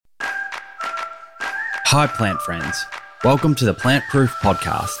Hi plant friends, welcome to the Plant Proof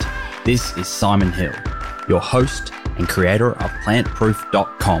Podcast. This is Simon Hill, your host and creator of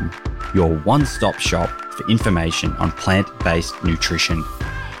plantproof.com, your one-stop shop for information on plant-based nutrition.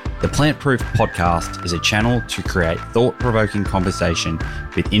 The Plant Proof Podcast is a channel to create thought-provoking conversation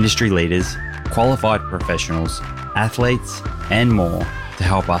with industry leaders, qualified professionals, athletes, and more to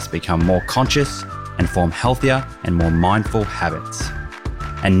help us become more conscious and form healthier and more mindful habits.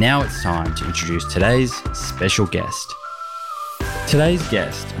 And now it's time to introduce today's special guest. Today's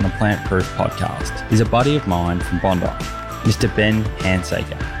guest on the Plant Proof Podcast is a buddy of mine from Bondi, Mr. Ben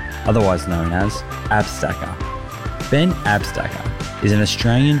Handsaker, otherwise known as Abstacker. Ben Abstacker is an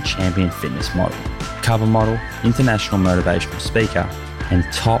Australian champion fitness model, cover model, international motivational speaker, and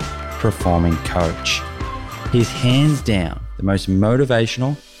top performing coach. He's hands down the most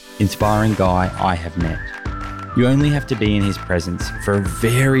motivational, inspiring guy I have met. You only have to be in his presence for a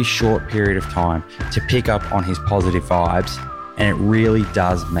very short period of time to pick up on his positive vibes, and it really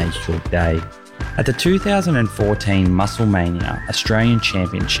does make your day. At the 2014 Muscle Mania Australian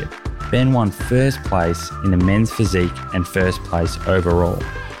Championship, Ben won first place in the men's physique and first place overall.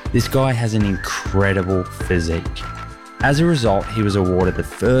 This guy has an incredible physique. As a result, he was awarded the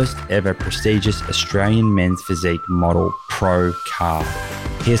first ever prestigious Australian men's physique model pro card.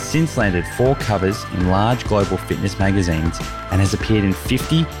 He has since landed 4 covers in large global fitness magazines and has appeared in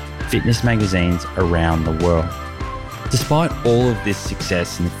 50 fitness magazines around the world. Despite all of this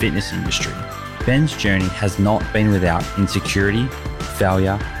success in the fitness industry, Ben's journey has not been without insecurity,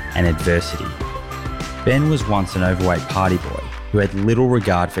 failure, and adversity. Ben was once an overweight party boy who had little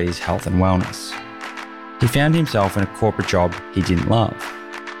regard for his health and wellness. He found himself in a corporate job he didn't love.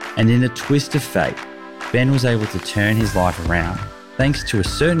 And in a twist of fate, Ben was able to turn his life around thanks to a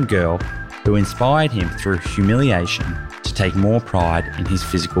certain girl who inspired him through humiliation to take more pride in his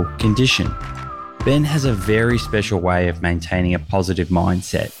physical condition. Ben has a very special way of maintaining a positive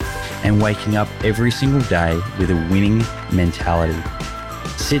mindset and waking up every single day with a winning mentality.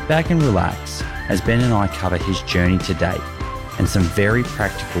 Sit back and relax as Ben and I cover his journey to date and some very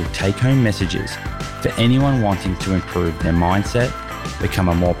practical take-home messages for anyone wanting to improve their mindset, become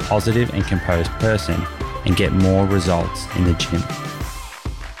a more positive and composed person, and get more results in the gym.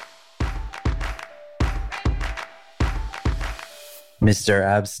 Mr.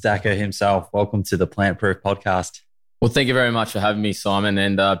 Abstacker himself, welcome to the Plant Proof Podcast. Well, thank you very much for having me, Simon,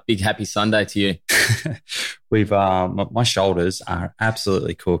 and big happy Sunday to you. My shoulders are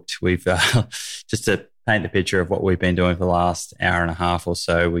absolutely cooked. We've just to paint the picture of what we've been doing for the last hour and a half or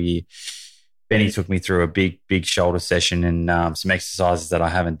so. Benny took me through a big shoulder session and some exercises that I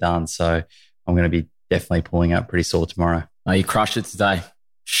haven't done. So I'm going to be definitely pulling up pretty sore tomorrow. Oh, you crushed it today.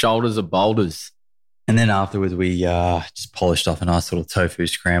 Shoulders are boulders. And then afterwards, we just polished off a nice little tofu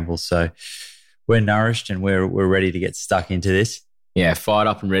scramble. So we're nourished and we're ready to get stuck into this. Yeah, fired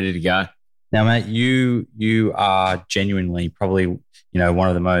up and ready to go. Now, mate, you are genuinely probably one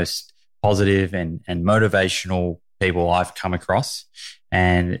of the most positive and motivational people I've come across,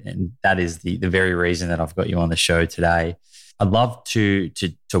 and that is the very reason that I've got you on the show today. I'd love to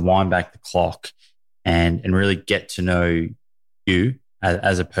wind back the clock and really get to know you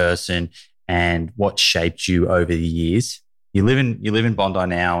as a person and what shaped you over the years. You live in Bondi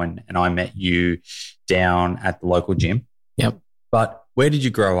now, and I met you down at the local gym. Yep. But where did you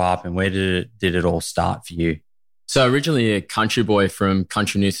grow up, and where did it all start for you? So originally a country boy from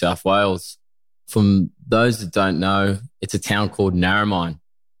country New South Wales. From those that don't know, it's a town called Narromine,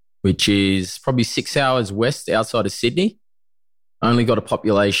 which is probably 6 hours west outside of Sydney. Only got a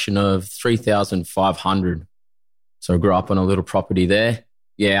population of 3,500. So I grew up on a little property there.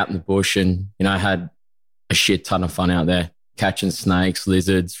 Yeah, out in the bush, and had a shit ton of fun out there, catching snakes,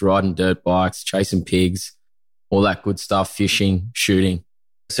 lizards, riding dirt bikes, chasing pigs, all that good stuff, fishing, shooting.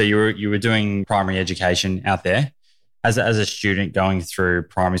 So you were doing primary education out there. As a student going through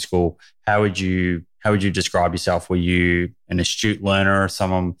primary school, how would you describe yourself? Were you an astute learner,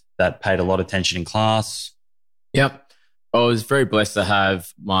 someone that paid a lot of attention in class? Yep. I was very blessed to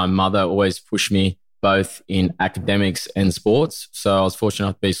have my mother always push me both in academics and sports. So I was fortunate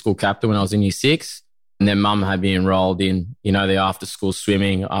enough to be school captain when I was in year 6. And then mum had me enrolled in, the after school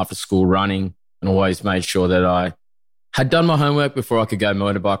swimming, after school running, and always made sure that I had done my homework before I could go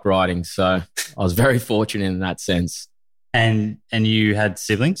motorbike riding. So I was very fortunate in that sense. And you had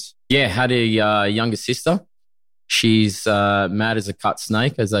siblings? Yeah, had a younger sister. She's mad as a cut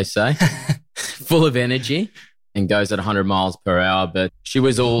snake, as they say, full of energy and goes at 100 miles per hour. But she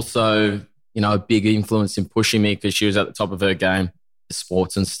was also, a big influence in pushing me because she was at the top of her game,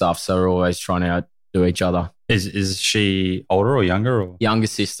 sports and stuff. So we're always trying to to each other. Is she older or younger? Or? Younger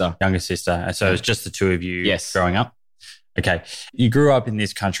sister. Younger sister. So it's just the two of you Yes. growing up? Okay. You grew up in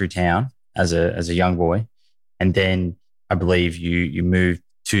this country town as a young boy, and then I believe you moved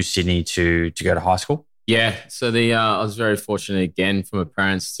to Sydney to go to high school? Yeah. So I was very fortunate again for my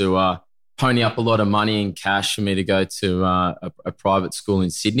parents to pony up a lot of money in cash for me to go to a private school in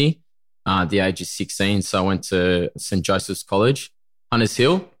Sydney at the age of 16. So I went to St. Joseph's College, Hunters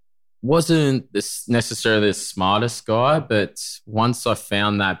Hill. Wasn't necessarily the smartest guy, but once I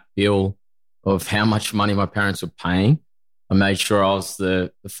found that bill of how much money my parents were paying, I made sure I was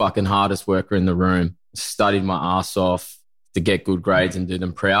the fucking hardest worker in the room. Studied my ass off to get good grades and do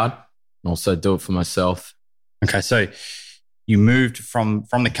them proud, and also do it for myself. Okay, so you moved from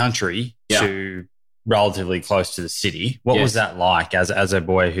the country to relatively close to the city. What was that like as a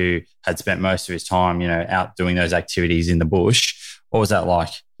boy who had spent most of his time, out doing those activities in the bush? What was that like?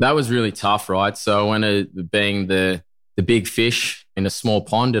 That was really tough, right? So I went to being the big fish in a small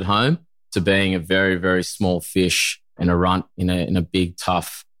pond at home to being a very, very small fish in a runt in a big,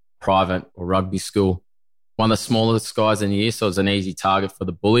 tough private or rugby school. One of the smallest guys in the year, so it was an easy target for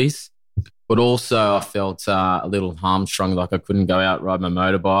the bullies. But also I felt a little hamstrung, like I couldn't go out, ride my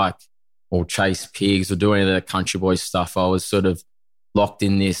motorbike or chase pigs or do any of the country boy stuff. I was sort of locked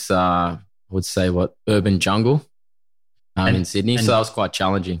in this, I would say, urban jungle in Sydney. So that was quite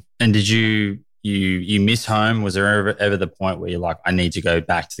challenging. And did you miss home? Was there ever the point where you're like, I need to go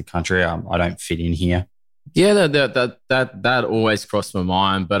back to the country? I don't fit in here. Yeah, that always crossed my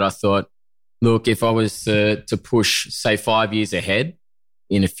mind. But I thought, look, if I was to push, say, 5 years ahead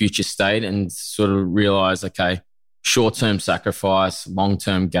in a future state and sort of realize, okay, short-term sacrifice,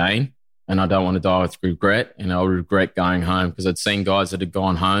 long-term gain, and I don't want to die with regret, and I'll regret going home because I'd seen guys that had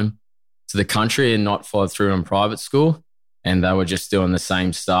gone home to the country and not followed through in private school, and they were just doing the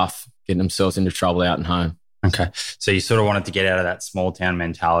same stuff, getting themselves into trouble out and home. Okay. So you sort of wanted to get out of that small town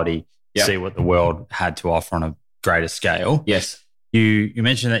mentality, see what the world had to offer on a greater scale. Yes. You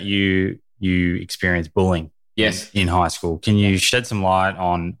mentioned that you experienced bullying in high school. Can you shed some light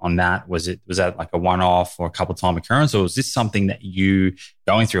on that? Was that like a one-off or a couple-time occurrence, or was this something that you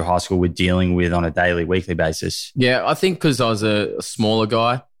going through high school were dealing with on a daily, weekly basis? Yeah, I think because I was a smaller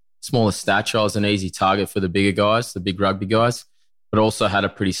guy, smaller stature, I was an easy target for the bigger guys, the big rugby guys, but also had a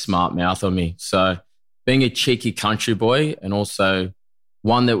pretty smart mouth on me. So being a cheeky country boy and also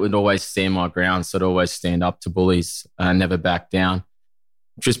one that would always stand my ground, so I'd always stand up to bullies and never back down,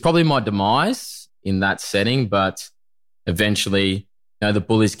 which was probably my demise in that setting. But eventually, the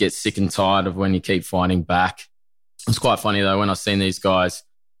bullies get sick and tired of when you keep fighting back. It's quite funny though, when I've seen these guys,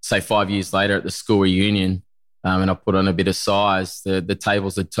 say 5 years later at the school reunion, and I put on a bit of size, the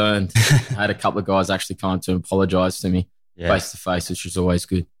tables had turned. I had a couple of guys actually come to apologise to me face to face, which was always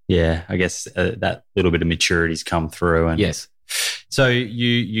good. Yeah, I guess that little bit of maturity's come through. And yes. So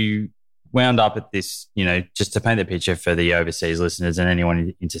you wound up at this, just to paint the picture for the overseas listeners and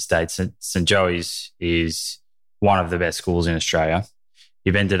anyone interstate, St. Joey's is one of the best schools in Australia.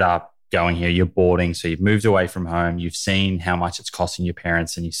 You've ended up going here, you're boarding, so you've moved away from home, you've seen how much it's costing your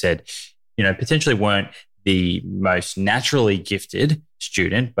parents, and you said, potentially weren't the most naturally gifted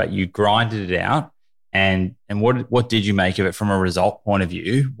student, but you grinded it out. And what did you make of it from a result point of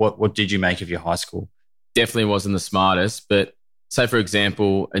view? What did you make of your high school? Definitely wasn't the smartest, but say, for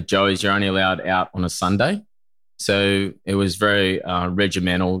example, at Joey's, you're only allowed out on a Sunday. So it was very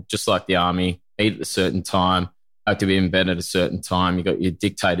regimental, just like the army. Eat at a certain time, have to be in bed at a certain time. You got your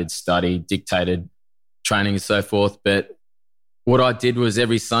dictated study, dictated training and so forth. But what I did was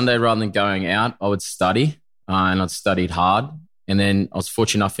every Sunday, rather than going out, I would study and I'd studied hard. And then I was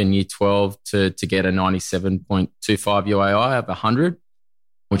fortunate enough in year 12 to get a 97.25 UAI of 100,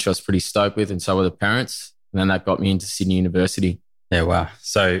 which I was pretty stoked with, and so were the parents. And then that got me into Sydney University. Yeah, wow.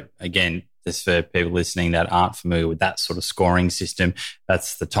 So again, just for people listening that aren't familiar with that sort of scoring system,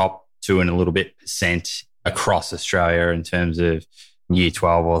 that's the top 2 and a little bit % across Australia in terms of year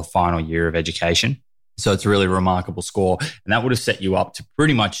 12 or the final year of education. So it's a really remarkable score. And that would have set you up to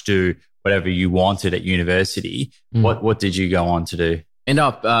pretty much do whatever you wanted at university. What did you go on to do? End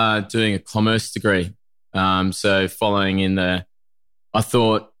up doing a commerce degree. So following I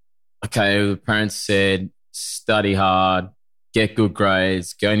thought, okay, the parents said, study hard, get good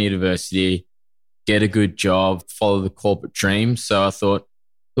grades, go to university, get a good job, follow the corporate dream. So I thought,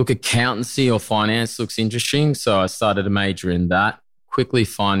 look, accountancy or finance looks interesting. So I started to major in that, quickly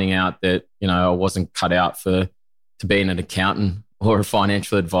finding out that, I wasn't cut out to being an accountant or a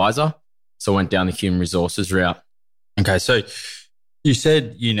financial advisor. So I went down the human resources route. Okay. So you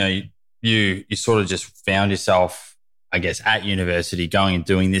said, you sort of just found yourself I guess, at university, going and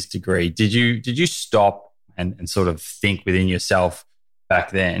doing this degree, did you stop and sort of think within yourself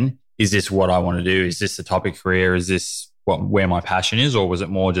back then, is this what I want to do? Is this the type of career? Is this where my passion is? Or was it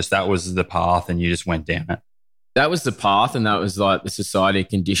more just that was the path and you just went down it? That was the path, and that was like the society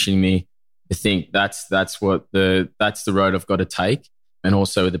conditioning me to think that's the road I've got to take. And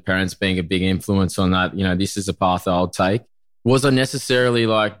also with the parents being a big influence on that, this is a path I'll take. Was I necessarily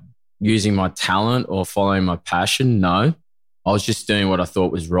like using my talent or following my passion? No. I was just doing what I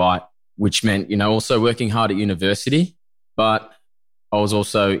thought was right, which meant, also working hard at university. But I was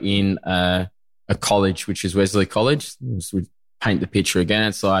also in a college, which is Wesley College. We paint the picture again.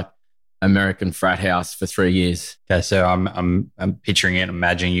 It's like American frat house for 3 years. Okay, so I'm picturing it,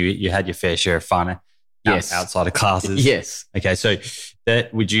 imagining you had your fair share of fun outside of classes. Yes. Okay, so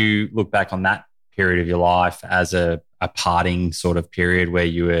would you look back on that period of your life as a partying sort of period where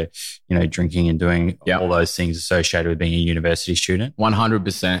you were, drinking and doing all those things associated with being a university student?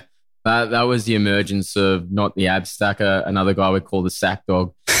 100%. That was the emergence of not the Abstacker, another guy we call the sack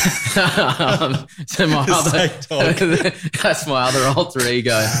dog. So sack dog. That's my other alter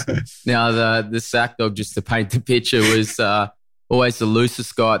ego. Now the sack dog, just to paint the picture, was always the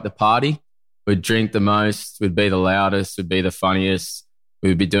loosest guy at the party. We'd drink the most, we'd be the loudest, we'd be the funniest,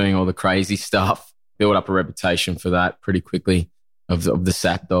 we'd be doing all the crazy stuff. Build up a reputation for that pretty quickly of the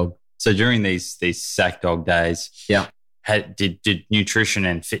sack dog. So during these sack dog days, yeah. Did nutrition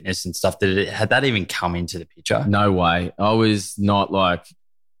and fitness and stuff, had that even come into the picture? No way. I was not like,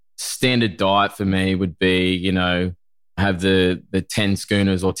 standard diet for me would be, have the 10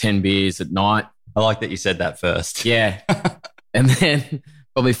 schooners or 10 beers at night. I like that you said that first. Yeah. And then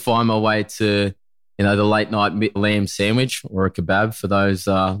probably find my way to, the late night lamb sandwich or a kebab for those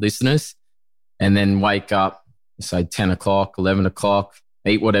listeners. And then wake up, say 10 o'clock, 11 o'clock,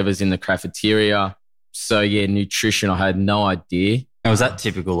 eat whatever's in the cafeteria. So yeah, nutrition, I had no idea. And was that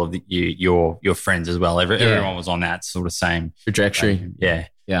typical of your friends as well? Everyone was on that sort of same trajectory.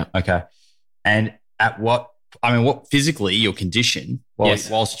 Yeah. Okay. And what physically, your condition,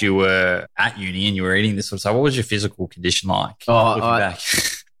 whilst you were at uni and you were eating this sort of stuff, what was your physical condition like? Looking back?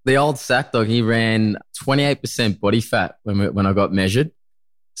 The old sack dog, he ran 28% body fat when I got measured.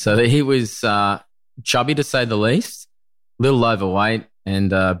 So he was chubby to say the least, a little overweight,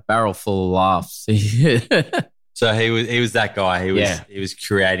 and a barrel full of laughs. So he was that guy. He was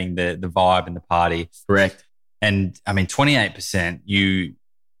creating the vibe and the party. Correct. And 28%, you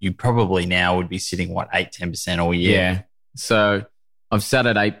probably now would be sitting 8-10% all year. Yeah. So I've sat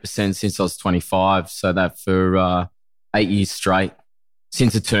at 8% since I was 25. So that for 8 years straight,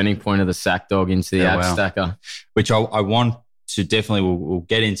 since the turning point of the sack dog into the Abstacker. Which I want to definitely, we'll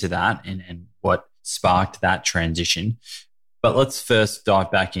get into that and what sparked that transition. But let's first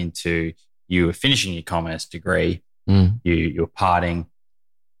dive back into you were finishing your commerce degree. You were partying.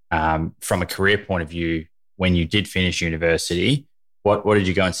 From a career point of view, when you did finish university, what did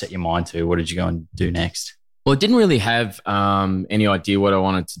you go and set your mind to? What did you go and do next? Well, I didn't really have any idea what I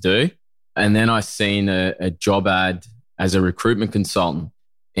wanted to do. And then I seen a job ad as a recruitment consultant.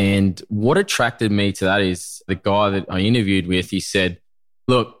 And what attracted me to that is the guy that I interviewed with, he said,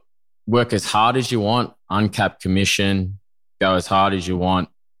 look, work as hard as you want, uncapped commission, go as hard as you want.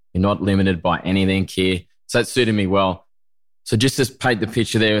 You're not limited by anything here. So that suited me well. So just to paint the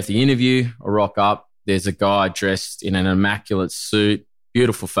picture there with the interview, I rock up. There's a guy dressed in an immaculate suit,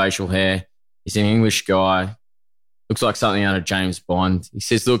 beautiful facial hair. He's an English guy. Looks like something out of James Bond. He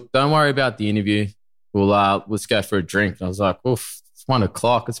says, look, don't worry about the interview. Let's go for a drink. And I was like, oof, it's 1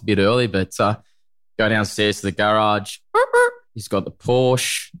 o'clock. It's a bit early, but go downstairs to the garage. He's got the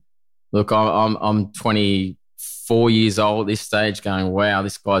Porsche. Look, I'm 24 years old at this stage going, wow,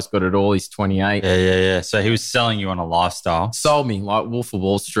 this guy's got it all. He's 28. Yeah. So he was selling you on a lifestyle. Sold me like Wolf of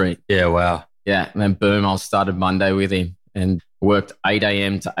Wall Street. Yeah, wow. Yeah, and then boom, I started Monday with him and worked 8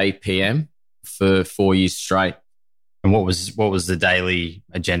 a.m. to 8 p.m. for 4 years straight. And what was the daily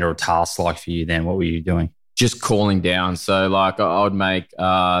agenda or task like for you then? What were you doing? Just calling down. So like I would make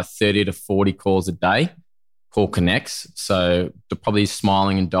 30 to 40 calls a day, call connects. So probably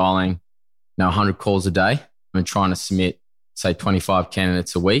smiling and dialing 100 calls a day and trying to submit, say, 25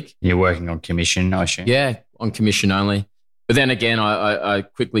 candidates a week. You're working on commission, I assume? Yeah, on commission only. But then again, I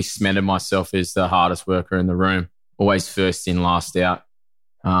quickly cemented myself as the hardest worker in the room, always first in, last out.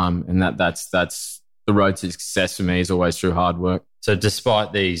 And that's the road to success for me is always through hard work. So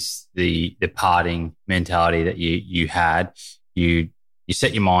despite the partying mentality that you had, you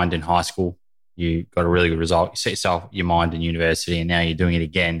set your mind in high school, you got a really good result. You set your mind in university, and now you're doing it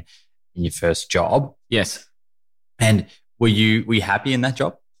again in your first job. Yes. And were you happy in that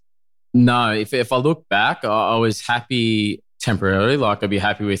job? No, if I look back, I was happy temporarily. Like I'd be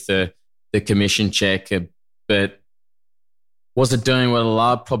happy with the commission check, but was it doing what I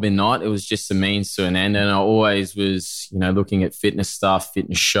loved? Probably not. It was just a means to an end. And I always was, looking at fitness stuff,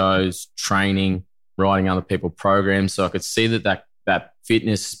 fitness shows, training, writing other people programs. So I could see that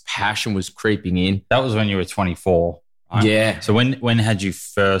fitness passion was creeping in. That was when you were 24. Right? Yeah. So when had you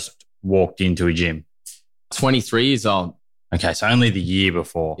first walked into a gym? 23 years old. Okay, so only the year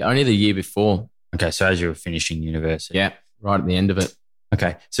before. Yeah, only the year before. Okay, so as you were finishing university. Yeah, right at the end of it.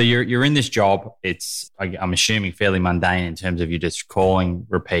 Okay, so you're in this job. It's, I'm assuming, fairly mundane in terms of you just calling,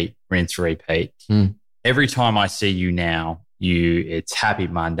 repeat, rinse, repeat. Every time I see you now, it's Happy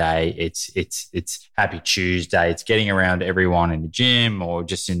Monday, it's Happy Tuesday. It's getting around everyone in the gym or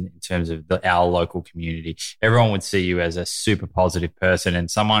just in terms of our local community. Everyone would see you as a super positive person and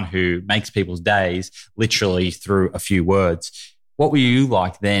someone who makes people's days literally through a few words. What were you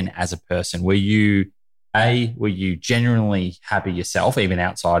like then as a person? Were you genuinely happy yourself, even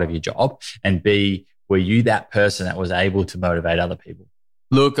outside of your job? And B, were you that person that was able to motivate other people?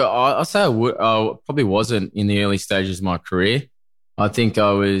 Look, I'll say I probably wasn't in the early stages of my career. I think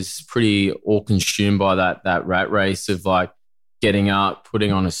I was pretty all consumed by that rat race of like getting up,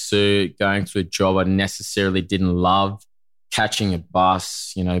 putting on a suit, going to a job I necessarily didn't love, catching a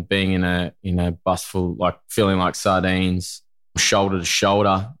bus, being in a bus full, like feeling like sardines, shoulder to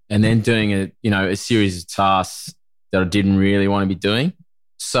shoulder, and then doing a series of tasks that I didn't really want to be doing.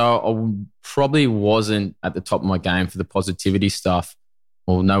 So I probably wasn't at the top of my game for the positivity stuff,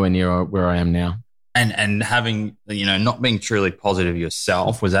 or nowhere near where I am now. And having, not being truly positive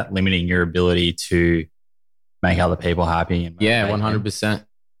yourself, was that limiting your ability to make other people happy? And yeah, 100%.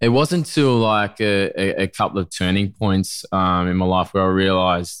 It wasn't until like a couple of turning points in my life where I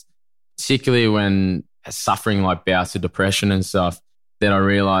realized, particularly when suffering like bouts of depression and stuff, that I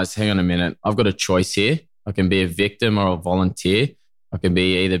realized, hang on a minute, I've got a choice here. I can be a victim or a volunteer. I can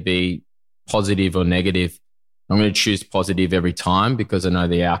either be positive or negative. I'm going to choose positive every time because I know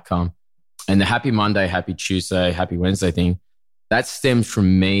the outcome. And the Happy Monday, Happy Tuesday, Happy Wednesday thing, that stems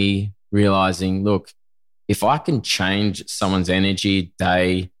from me realizing, look, if I can change someone's energy,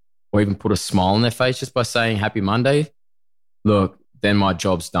 day, or even put a smile on their face just by saying Happy Monday, look, then my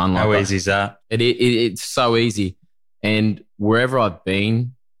job's done. How easy is that? It's so easy. And wherever I've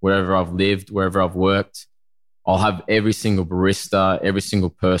been, wherever I've lived, wherever I've worked, I'll have every single barista, every single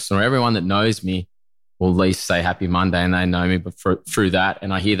person, or everyone that knows me will at least say Happy Monday, and they know me through that.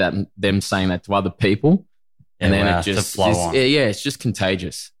 And I hear them saying that to other people. And then it just flow on. It's just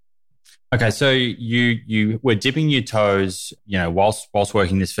contagious. Okay, so you were dipping your toes, whilst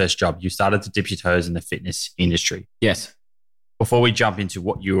working this first job, you started to dip your toes in the fitness industry. Yes. Before we jump into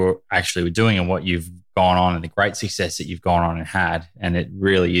what you were actually doing and what you've gone on and the great success that you've gone on and had, and it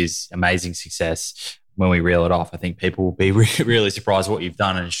really is amazing success when we reel it off. I think people will be really surprised what you've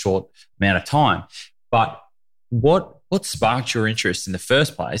done in a short amount of time. But what sparked your interest in the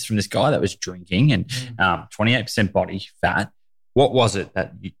first place from this guy that was drinking and 28% body fat? What was it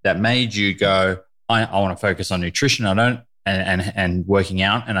that made you go, I want to focus on nutrition. I don't and working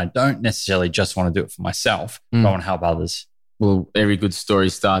out, and I don't necessarily just want to do it for myself, but I want to help others. Well, every good story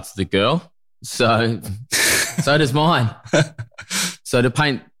starts with a girl. So does mine. So to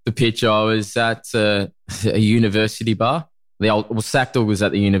paint the picture, I was at a university bar. Sackdog was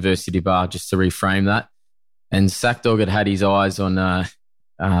at the university bar, just to reframe that. And Sackdog had his eyes on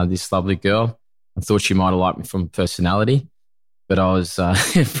this lovely girl. I thought she might have liked me from personality, but I was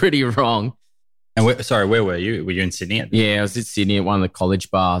pretty wrong. And where were you? Were you in Sydney? Yeah, I was in Sydney at one of the college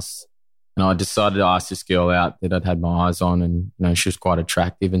bars. And I decided to ask this girl out that I'd had my eyes on, and she was quite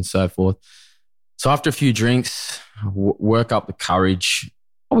attractive and so forth. So after a few drinks, work up the courage.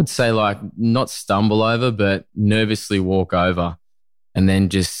 I would say like not stumble over, but nervously walk over, and then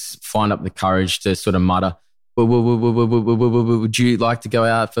just find up the courage to sort of mutter, would you like to go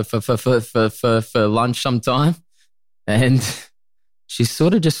out for lunch sometime? And she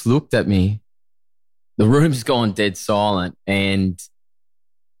sort of just looked at me. The room's gone dead silent, and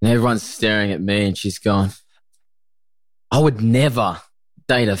everyone's staring at me, and she's gone, I would never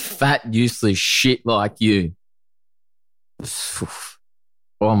date a fat, useless shit like you.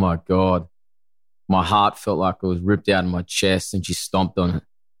 Oh my God. My heart felt like it was ripped out of my chest, and she stomped on it.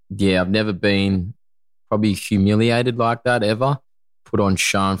 Yeah, I've never been probably humiliated like that ever, put on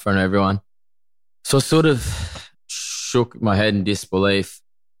show in front of everyone. So I sort of shook my head in disbelief,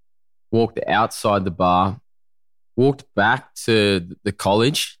 walked outside the bar, walked back to the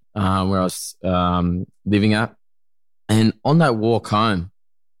college where I was living at. And on that walk home,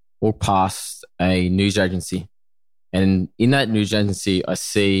 walked past a news agency. And in that news agency, I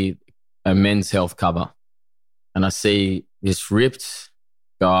see a Men's Health cover, and I see this ripped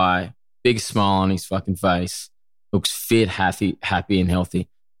guy, big smile on his fucking face, looks fit, happy and healthy.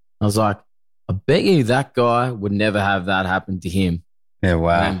 I was like, I bet you that guy would never have that happen to him. Yeah,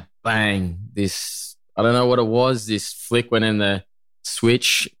 wow. And bang, this, I don't know what it was, this flick went in the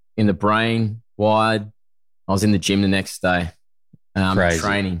switch in the brain wide. I was in the gym the next day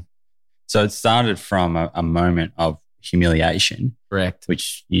training. So it started from a moment of humiliation. Correct.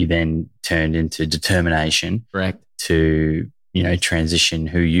 Which you then turned into determination. Correct. To, transition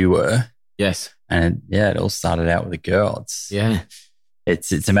who you were. Yes. And it all started out with a girl.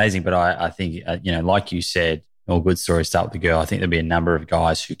 It's amazing. But I think, like you said, all good stories start with a girl. I think there'll be a number of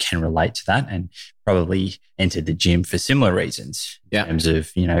guys who can relate to that and probably entered the gym for similar reasons in terms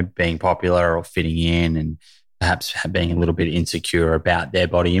of, being popular or fitting in and perhaps being a little bit insecure about their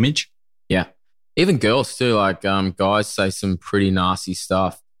body image. Yeah. Even girls too, like guys say some pretty nasty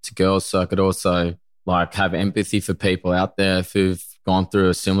stuff to girls. So I could also have empathy for people out there who've gone through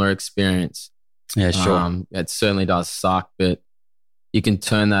a similar experience. Yeah, sure. It certainly does suck, but you can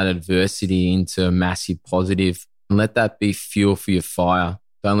turn that adversity into a massive positive and let that be fuel for your fire.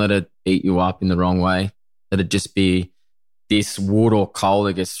 Don't let it eat you up in the wrong way. Let it just be this wood or coal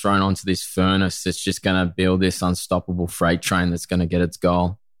that gets thrown onto this furnace that's just going to build this unstoppable freight train that's going to get its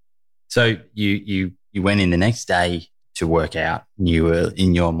goal. So you went in the next day to work out. You were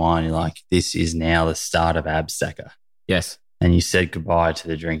in your mind, you're like, this is now the start of Abstacker. Yes. And you said goodbye to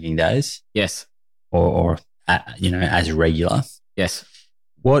the drinking days. Yes. Or as regular. Yes.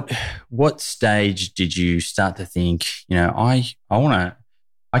 What stage did you start to think, I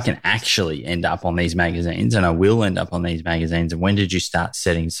can actually end up on these magazines and I will end up on these magazines? And when did you start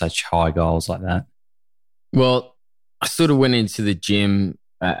setting such high goals like that? Well, I sort of went into the gym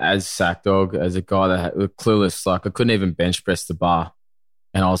as Sack Dog, as a guy that was clueless. Like I couldn't even bench press the bar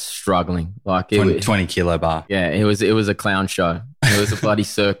and I was struggling. Like 20 kilo bar. Yeah, it was a clown show. It was a bloody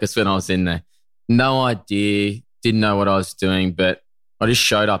circus when I was in there. No idea, didn't know what I was doing, but I just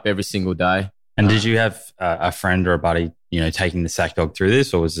showed up every single day. And did you have a friend or a buddy, taking the Sack Dog through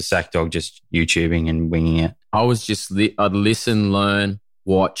this, or was the Sack Dog just YouTubing and winging it? I was just, I'd listen, learn,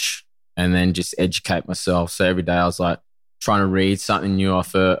 watch, and then just educate myself. So every day I was like trying to read something new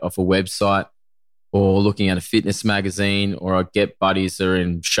off a website or looking at a fitness magazine, or I'd get buddies that are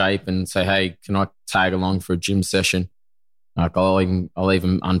in shape and say, hey, can I tag along for a gym session? Like I'll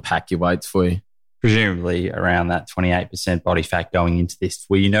even unpack your weights for you. Presumably around that 28% body fat going into this.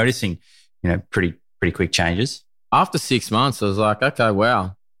 Were you noticing, pretty quick changes? After 6 months, I was like, okay,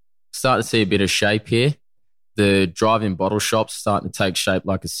 wow. Start to see a bit of shape here. The drive-in bottle shop's starting to take shape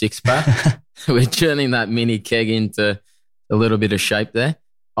like a six-pack. We're turning that mini keg into a little bit of shape there.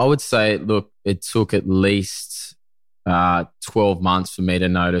 I would say, look, it took at least 12 months for me to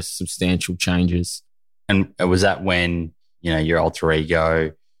notice substantial changes. And was that when, your alter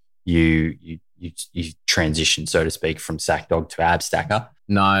ego, you transitioned, so to speak, from Sack Dog to Abstacker?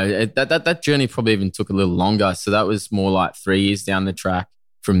 No, that journey probably even took a little longer. So that was more like 3 years down the track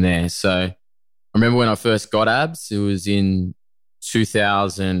from there. So I remember when I first got abs, it was in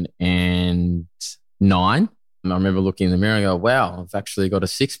 2009. And I remember looking in the mirror and go, wow, I've actually got a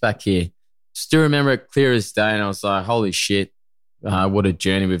six-pack here. Still remember it clear as day. And I was like, holy shit, what a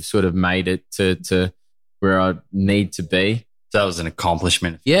journey. We've sort of made it to where I need to be. So that was an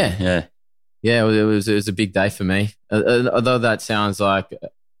accomplishment. Yeah. Yeah, it was a big day for me. Although that sounds like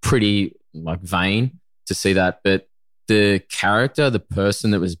pretty vain to see that, but the character, the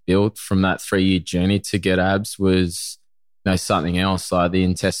person that was built from that 3-year journey to get abs was something else. Like the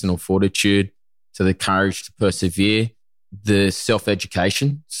intestinal fortitude, to the courage to persevere, the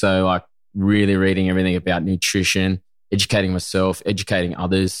self-education. So like really reading everything about nutrition, educating myself, educating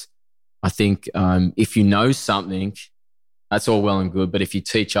others. I think if you know something, that's all well and good. But if you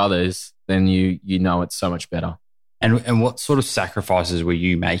teach others, then you know it so much better. And what sort of sacrifices were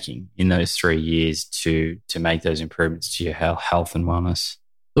you making in those 3 years to make those improvements to your health and wellness?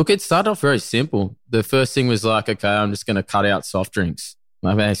 Look, it started off very simple. The first thing was like, okay, I'm just going to cut out soft drinks.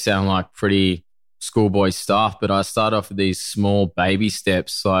 That may sound like pretty schoolboy stuff, but I started off with these small baby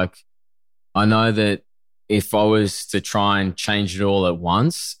steps. Like I know that if I was to try and change it all at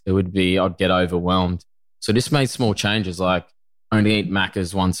once, I'd get overwhelmed. So just made small changes, like only eat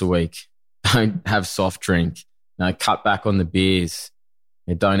Maccas once a week. Don't have soft drink. Cut back on the beers.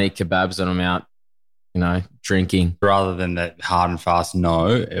 Don't eat kebabs when I'm out, drinking. Rather than that hard and fast no,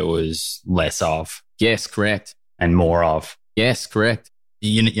 it was less of. Yes, correct. And more of. Yes, correct.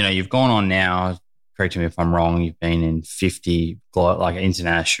 You've gone on now, correct me if I'm wrong, you've been in 50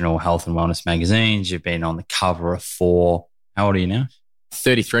 international health and wellness magazines. You've been on the cover of 4. How old are you now?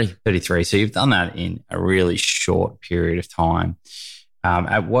 33. 33. So you've done that in a really short period of time.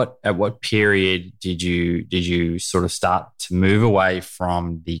 At what period did you sort of start to move away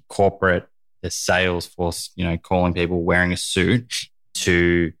from the corporate, the sales force, calling people, wearing a suit,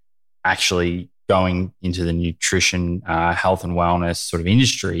 to actually going into the nutrition, health and wellness sort of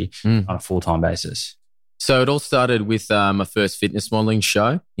industry on a full-time basis? So it all started with my first fitness modeling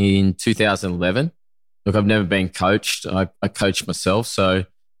show in 2011. Look, I've never been coached. I coached myself. So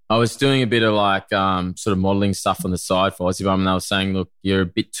I was doing a bit of sort of modeling stuff on the side for Aussie Bum, and they were saying, look, you're a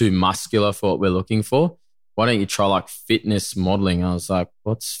bit too muscular for what we're looking for. Why don't you try fitness modeling? I was like,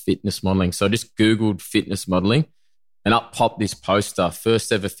 what's fitness modeling? So I just Googled fitness modeling, and up popped this poster,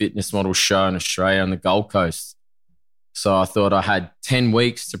 first ever fitness model show in Australia on the Gold Coast. So I thought I had 10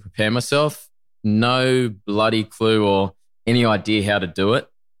 weeks to prepare myself. No bloody clue or any idea how to do it.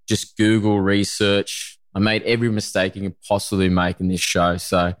 Just Google research. I made every mistake you can possibly make in this show.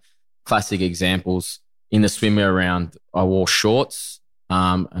 So classic examples. In the swimwear round, I wore shorts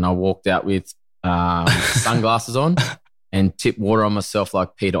and I walked out with sunglasses on and tipped water on myself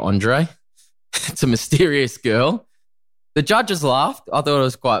like Peter Andre. It's a mysterious girl. The judges laughed. I thought it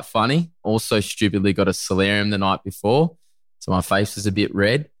was quite funny. Also stupidly got a solarium the night before, so my face was a bit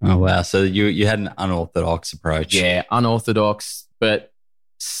red. Oh, wow. So you had an unorthodox approach. Yeah, unorthodox, but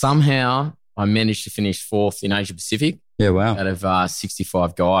somehow I managed to finish 4th in Asia Pacific. Yeah, wow. Out of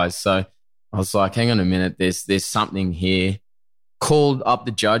 65 guys. So I was like, hang on a minute, there's something here. Called up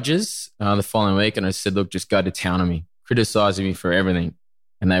the judges the following week and I said, look, just go to town on me, criticising me for everything.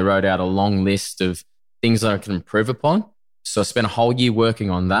 And they wrote out a long list of things that I can improve upon. So I spent a whole year working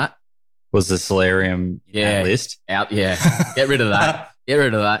on that. Was the solarium list? Out, yeah. Get rid of that. Get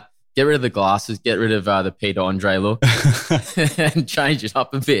rid of that. Get rid of the glasses. Get rid of the Peter Andre look and change it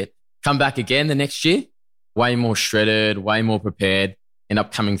up a bit. Come back again the next year, way more shredded, way more prepared, end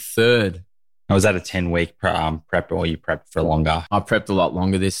up coming 3rd. Was that a 10-week prep or you prepped for longer? I prepped a lot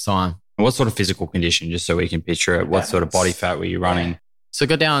longer this time. And what sort of physical condition, just so we can picture it? What sort of body fat were you running? Yeah. So I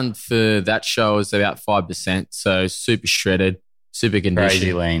got down for that show, it was about 5%. So super shredded, super conditioned.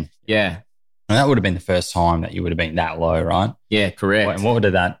 Crazy lean. Yeah. And that would have been the first time that you would have been that low, right? Yeah, correct. And what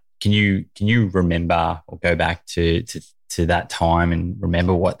did that, can you remember or go back to that time and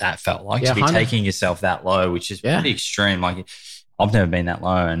remember what that felt like? To be taking yourself that low, which is pretty extreme. Like I've never been that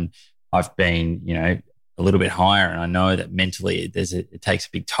low and I've been, a little bit higher, and I know that mentally it takes a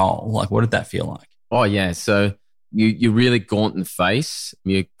big toll. Like, what did that feel like? Oh yeah, so you're really gaunt in the face.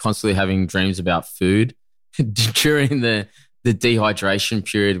 You're constantly having dreams about food during the dehydration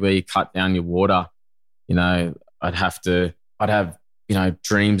period where you cut down your water. I'd have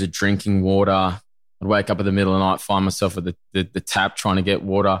dreams of drinking water. I'd wake up in the middle of the night, find myself at the tap trying to get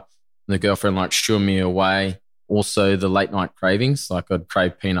water, and the girlfriend shooing me away. Also, the late night cravings, I'd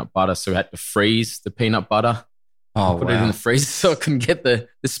crave peanut butter, so we had to freeze the peanut butter. Put it in the freezer so I couldn't get the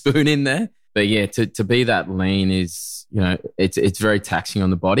spoon in there. But yeah, to be that lean is, it's very taxing on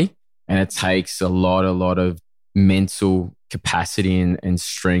the body, and it takes a lot of mental capacity and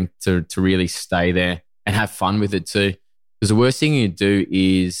strength to really stay there and have fun with it too. Because the worst thing you do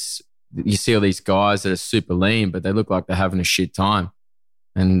is you see all these guys that are super lean, but they look like they're having a shit time.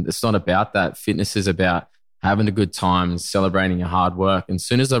 And it's not about that. Fitness is about having a good time and celebrating your hard work. And as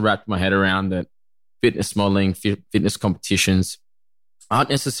soon as I wrapped my head around that fitness modeling, fitness competitions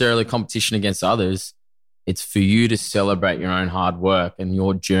aren't necessarily competition against others, it's for you to celebrate your own hard work and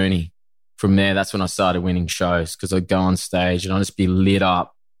your journey. From there, that's when I started winning shows, because I'd go on stage and I'd just be lit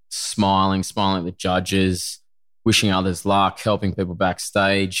up, smiling at the judges, wishing others luck, helping people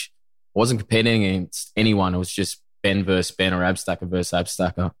backstage. I wasn't competing against anyone. It was just Ben versus Ben or Abstacker versus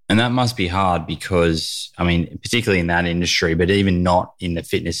Abstacker. And that must be hard because, particularly in that industry, but even not in the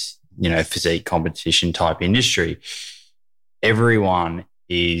fitness, physique competition type industry, everyone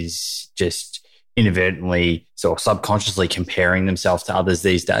is just inadvertently or subconsciously comparing themselves to others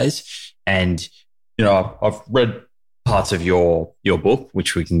these days. And, I've read parts of your book,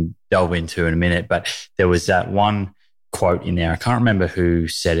 which we can delve into in a minute, but there was that one quote in there. I can't remember who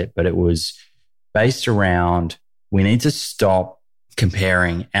said it, but it was based around, we need to stop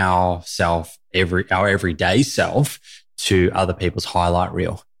comparing our everyday self to other people's highlight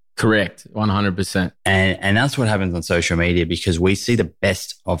reel. Correct, 100%. And that's what happens on social media, because we see the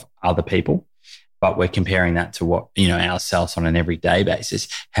best of other people, but we're comparing that to what, ourselves on an everyday basis.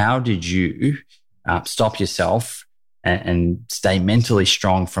 How did you stop yourself and stay mentally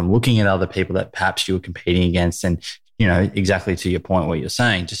strong from looking at other people that perhaps you were competing against? And, exactly to your point, what you're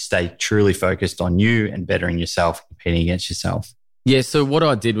saying, just stay truly focused on you and bettering yourself, competing against yourself. Yeah. So what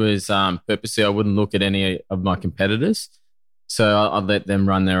I did was purposely, I wouldn't look at any of my competitors. So I'd let them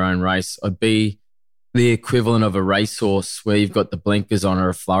run their own race. I'd be the equivalent of a racehorse where you've got the blinkers on, or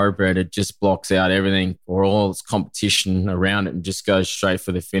a thoroughbred. It just blocks out everything or all its competition around it and just goes straight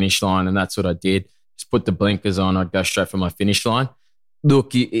for the finish line. And that's what I did. Just put the blinkers on. I'd go straight for my finish line.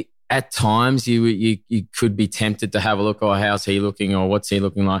 Look, at times you could be tempted to have a look, oh, how's he looking, or what's he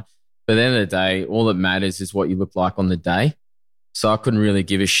looking like? But at the end of the day, all that matters is what you look like on the day. So I couldn't really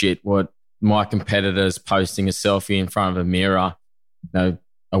give a shit what my competitor's posting a selfie in front of a mirror,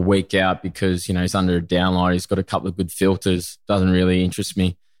 a week out because, he's under a downlight, he's got a couple of good filters. Doesn't really interest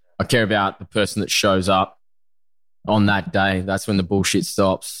me. I care about the person that shows up on that day. That's when the bullshit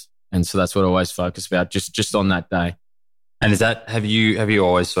stops. And so that's what I always focus about, just on that day. And have you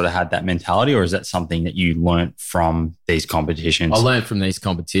always sort of had that mentality, or is that something that you learnt from these competitions? I learned from these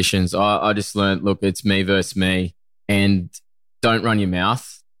competitions. I just learned, look, it's me versus me, and don't run your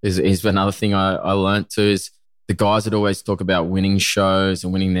mouth is another thing I learned too, is the guys that always talk about winning shows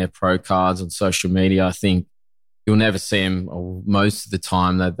and winning their pro cards on social media. I think you'll never see them, or most of the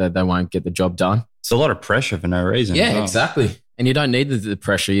time that they won't get the job done. It's a lot of pressure for no reason. Yeah, exactly. And you don't need the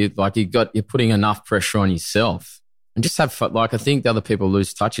pressure. You're putting enough pressure on yourself, and just have fun. Like, I think the other people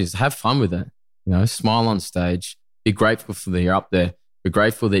lose touch is have fun with it. Smile on stage. Be grateful for that you're up there. Be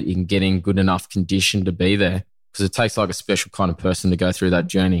grateful that you can get in good enough condition to be there, because it takes like a special kind of person to go through that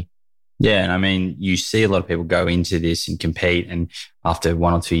journey. Yeah. And I mean, you see a lot of people go into this and compete, and after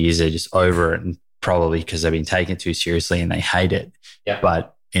 1 or 2 years, they're just over it, and probably because they've been taken too seriously and they hate it. Yeah.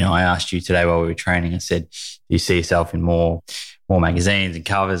 But, I asked you today while we were training, I said, do you see yourself in more magazines and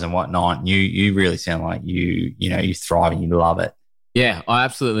covers and whatnot? And you really sound like you thrive and you love it. Yeah, I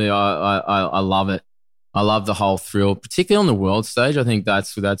absolutely. I love it. I love the whole thrill, particularly on the world stage. I think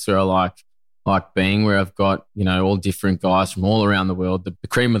that's where I like being, where I've got, all different guys from all around the world, the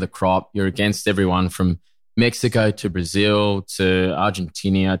cream of the crop. You're against everyone from Mexico to Brazil to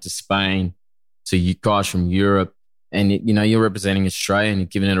Argentina to Spain to you guys from Europe. And, you're representing Australia and you're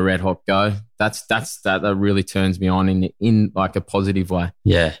giving it a red hot go. That really turns me on in like a positive way.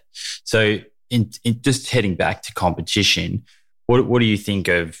 Yeah. So in just heading back to competition, what do you think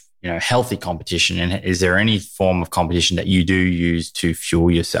of, healthy competition? And is there any form of competition that you do use to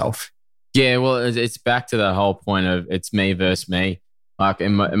fuel yourself? Yeah, well, it's back to the whole point of it's me versus me. Like,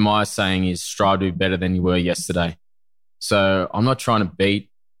 and my saying is strive to do better than you were yesterday. So I'm not trying to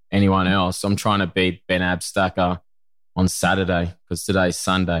beat anyone else. I'm trying to beat Ben Abstacker on Saturday, because today's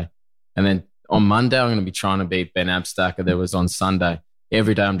Sunday. And then on Monday, I'm going to be trying to beat Ben Abstacker that was on Sunday.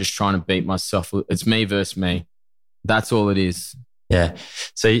 Every day, I'm just trying to beat myself. It's me versus me. That's all it is. Yeah.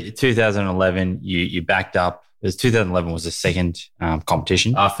 So 2011, you backed up. 2011 was the second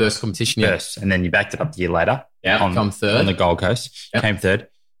competition. Our first competition, yeah. First, and then you backed it up the year later. Yeah, come third. On the Gold Coast. Yep. Came third.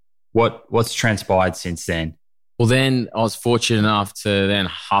 What's transpired since then? Well, then I was fortunate enough to then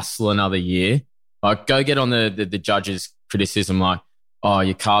hustle another year. Like, go get on the judges' criticism, like, oh,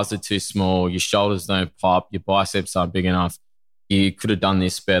 your calves are too small, your shoulders don't pop, your biceps aren't big enough, you could have done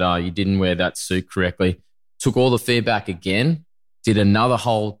this better, you didn't wear that suit correctly. Took all the feedback again, did another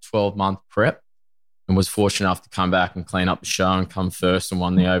whole 12-month prep, and was fortunate enough to come back and clean up the show and come first and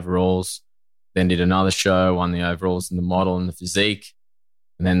won the overalls. Then did another show, won the overalls and the model and the physique.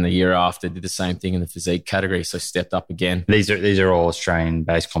 And then the year after, did the same thing in the physique category, so stepped up again. These are all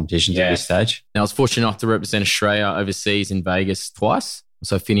Australian-based competitions at this stage? Now, I was fortunate enough to represent Australia overseas in Vegas twice.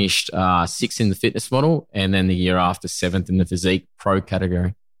 So I finished 6th in the fitness model, and then the year after 7th in the physique pro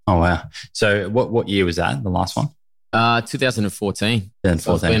category. Oh, wow. So what year was that, the last one? 2014.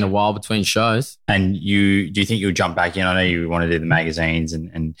 So it's been a while between shows. And do you think you'll jump back in? I know you want to do the magazines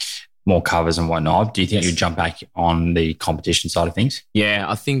and more covers and whatnot. Do you think you'll jump back on the competition side of things? Yeah,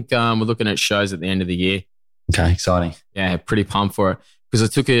 I think we're looking at shows at the end of the year. Okay, exciting. Yeah, pretty pumped for it. Because I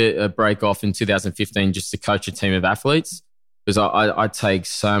took a break off in 2015 just to coach a team of athletes. Because I take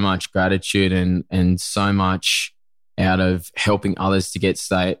so much gratitude and so much out of helping others to get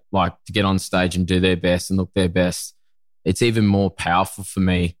on stage and do their best and look their best. It's even more powerful for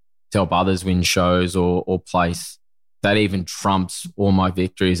me to help others win shows or place. That even trumps all my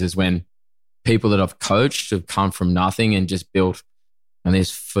victories, is when people that I've coached have come from nothing and just built, and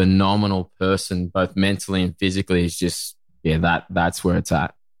this phenomenal person, both mentally and physically, is just, that's where it's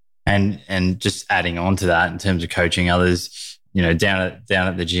at. And just adding on to that in terms of coaching others, down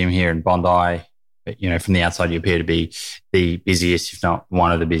at the gym here in Bondi, from the outside, you appear to be the busiest, if not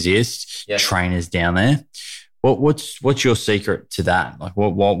one of the busiest trainers down there. What's your secret to that? Like,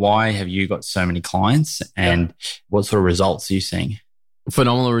 why have you got so many clients, and what sort of results are you seeing?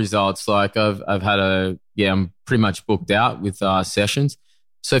 Phenomenal results. Like, I've had I'm pretty much booked out with sessions.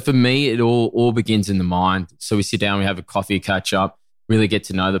 So for me, it all begins in the mind. So we sit down, we have a coffee, catch up, really get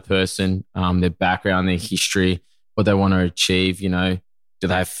to know the person, their background, their history, what they want to achieve. You know, do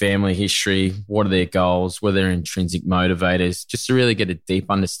they have family history? What are their goals? What are their intrinsic motivators? Just to really get a deep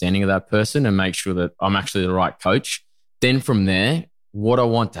understanding of that person and make sure that I'm actually the right coach. Then from there, what I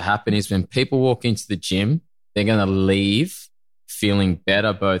want to happen is when people walk into the gym, they're going to leave feeling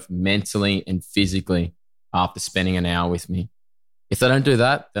better both mentally and physically after spending an hour with me. If they don't do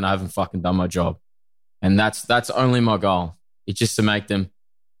that, then I haven't fucking done my job. And that's only my goal. It's just to make them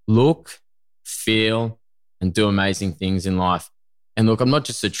look, feel, and do amazing things in life. And look, I'm not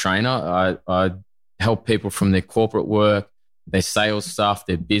just a trainer. I help people from their corporate work, their sales stuff,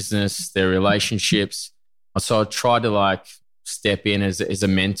 their business, their relationships. So I try to step in as a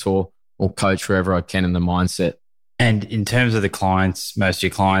mentor or coach wherever I can in the mindset. And in terms of the clients, most of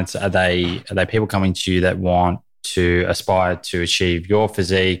your clients, are they people coming to you that want to aspire to achieve your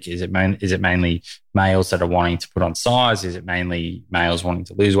physique? Is it mainly males that are wanting to put on size? Is it mainly males wanting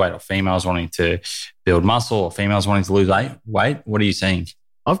to lose weight, or females wanting to build muscle, or females wanting to lose weight? What are you seeing?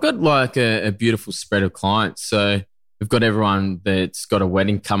 I've got a beautiful spread of clients. So we've got everyone that's got a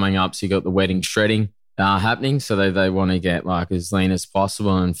wedding coming up. So you got the wedding shredding happening. So they want to get as lean as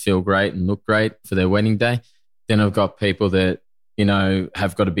possible and feel great and look great for their wedding day. Then I've got people that,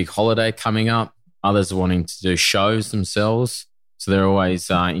 have got a big holiday coming up. Others are wanting to do shows themselves. So they're always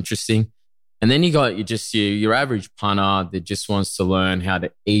interesting. And then you got your average punter that just wants to learn how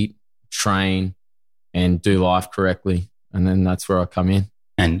to eat, train, and do life correctly. And then that's where I come in.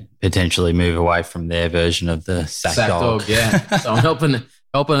 And potentially move away from their version of the sack dog. Yeah. So I'm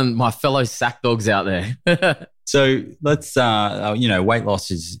helping my fellow sack dogs out there. So let's, weight loss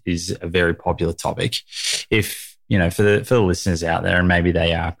is a very popular topic. If, for the listeners out there, and maybe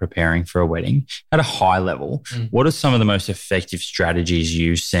they are preparing for a wedding at a high level, what are some of the most effective strategies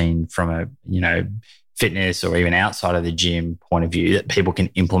you've seen from a, fitness or even outside of the gym point of view that people can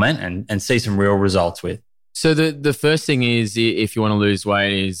implement and see some real results with? So the first thing is, if you want to lose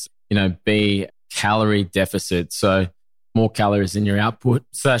weight, is, be calorie deficit. So more calories in your output.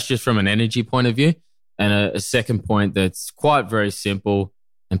 So that's just from an energy point of view. And a second point that's quite very simple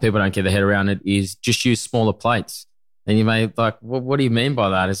and people don't get their head around it is just use smaller plates. And you may what do you mean by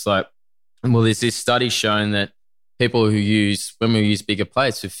that? It's there's this study showing that people when we use bigger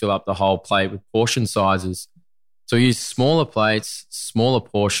plates, we fill up the whole plate with portion sizes. So use smaller plates, smaller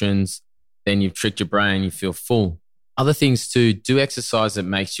portions, then you've tricked your brain, you feel full. Other things too, do exercise that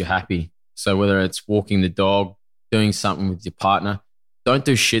makes you happy. So whether it's walking the dog, doing something with your partner, don't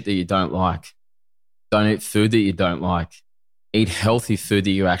do shit that you don't like. Don't eat food that you don't like. Eat healthy food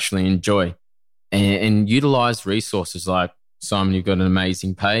that you actually enjoy. And utilize resources like, Simon, you've got an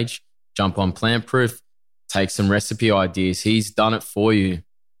amazing page. Jump on Plant Proof, take some recipe ideas. He's done it for you.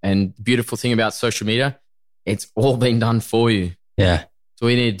 And the beautiful thing about social media, it's all been done for you. Yeah. So all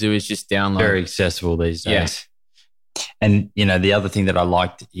you need to do is just download. Very accessible these days. Yeah. And, the other thing that I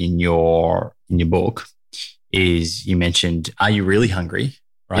liked in your book is you mentioned, are you really hungry?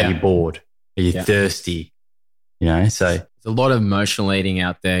 Right? Yeah. Are you bored? Are you thirsty? So there's a lot of emotional eating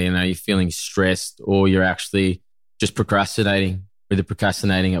out there. You're feeling stressed, or you're actually just procrastinating. Either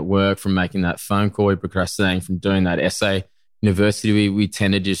procrastinating at work from making that phone call, or procrastinating from doing that essay. University, we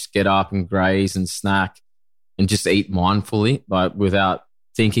tend to just get up and graze and snack and just eat mindfully, without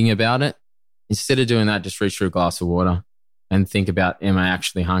thinking about it. Instead of doing that, just reach for a glass of water and think about, am I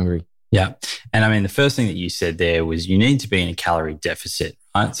actually hungry? Yeah. And the first thing that you said there was you need to be in a calorie deficit,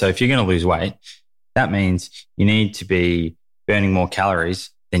 right? So if you're going to lose weight, that means you need to be burning more calories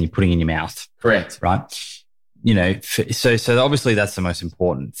than you're putting in your mouth. Correct. Right? So obviously that's the most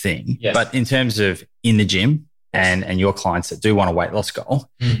important thing. Yes. But in terms of in the gym and your clients that do want a weight loss goal,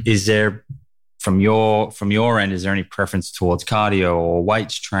 is there, from your end, is there any preference towards cardio or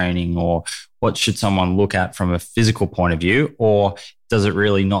weights training, or what should someone look at from a physical point of view? Or does it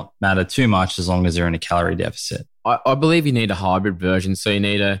really not matter too much as long as they're in a calorie deficit? I believe you need a hybrid version. So you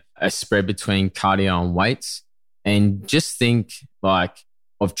need a spread between cardio and weights, and just think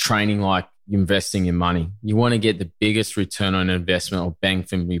of training like investing your money. You want to get the biggest return on investment or bang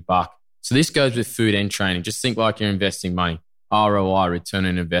for your buck. So this goes with food and training. Just think like you're investing money, ROI, return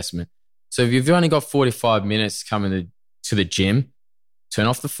on investment. So if you've only got 45 minutes coming to the gym, turn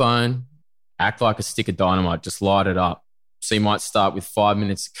off the phone, act like a stick of dynamite, just light it up. So you might start with 5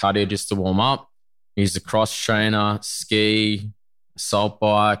 minutes of cardio just to warm up. Use the cross trainer, ski, assault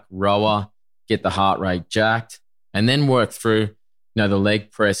bike, rower, get the heart rate jacked, and then work through, the leg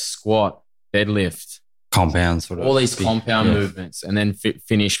press, squat, deadlift. Compound sort of. All these compound movements, and then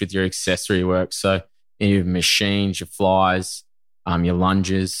finish with your accessory work. So your machines, your flies, your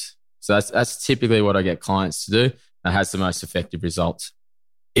lunges. So that's typically what I get clients to do. That has the most effective results.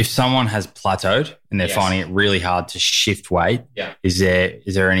 If someone has plateaued and they're finding it really hard to shift weight, is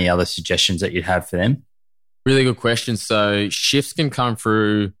there any other suggestions that you'd have for them? Really good question. So shifts can come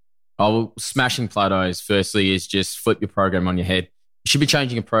through, smashing plateaus firstly is just flip your program on your head. You should be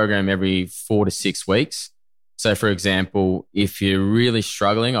changing a program every 4 to 6 weeks. So for example, if you're really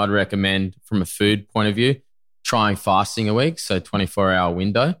struggling, I'd recommend from a food point of view, trying fasting a week. So 24-hour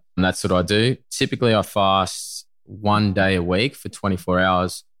window. And that's what I do. Typically I fast 1 day a week for 24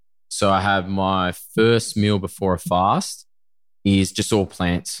 hours. So I have my first meal before a fast is just all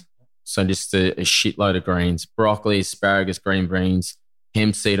plants. So just a shitload of greens, broccoli, asparagus, green beans,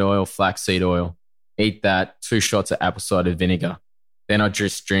 hemp seed oil, flaxseed oil. Eat that, 2 shots of apple cider vinegar. Then I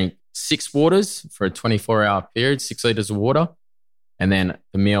just drink 6 waters for a 24-hour period, 6 liters of water. And then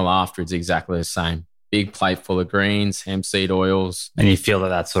the meal after is exactly the same. Big plate full of greens, hemp seed oils. And you feel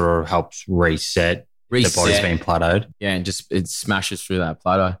that sort of helps reset. The body's been plateaued. Yeah, and just it smashes through that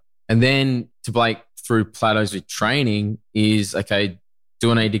plateau. And then to break through plateaus with training is, okay,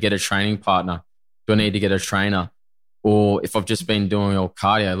 do I need to get a training partner? Do I need to get a trainer? Or if I've just been doing all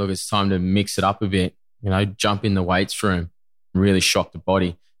cardio, look, it's time to mix it up a bit. Jump in the weights room, really shock the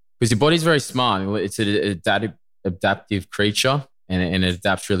body. Because your body's very smart. It's an adaptive creature and it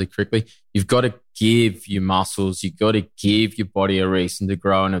adapts really quickly. You've got to give your muscles, you've got to give your body a reason to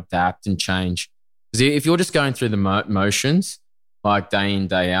grow and adapt and change. Because if you're just going through the motions, like day in,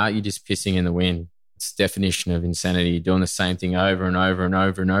 day out, you're just pissing in the wind. It's the definition of insanity. You're doing the same thing over and over and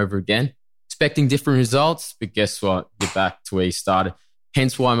over and over again, expecting different results, but guess what? You're back to where you started.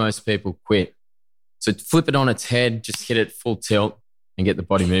 Hence why most people quit. So flip it on its head, just hit it full tilt and get the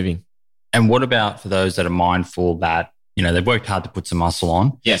body moving. And what about for those that are mindful that, they've worked hard to put some muscle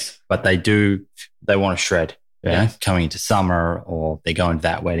on? Yes. But they want to shred, coming into summer or they go into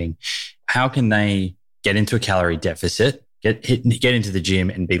that wedding. How can they get into a calorie deficit, get into the gym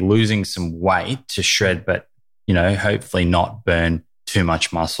and be losing some weight to shred, but, hopefully not burn too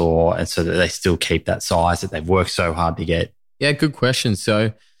much muscle and so that they still keep that size that they've worked so hard to get? Yeah, good question.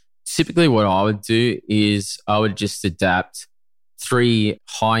 So typically what I would do is I would just adapt 3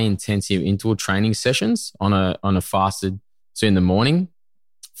 high intensive interval training sessions on a fasted. So in the morning,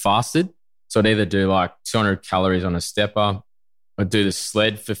 fasted. So I'd either do like 200 calories on a stepper. I'd do the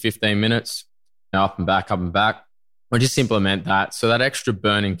sled for 15 minutes, up and back. Or just implement that. So that extra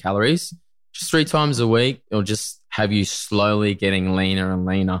burn in calories, just 3 times a week, it'll just have you slowly getting leaner and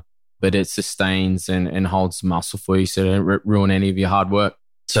leaner, but it sustains and holds muscle for you so it don't ruin any of your hard work.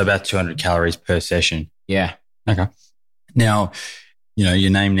 So about 200 calories per session. Yeah. Okay. Now,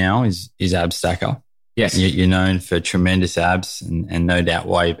 your name now is Abstacker. Yes. You're known for tremendous abs and no doubt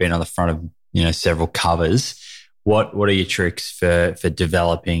why you've been on the front of, several covers. What are your tricks for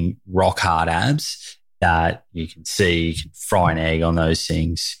developing rock hard abs that you can see, you can fry an egg on those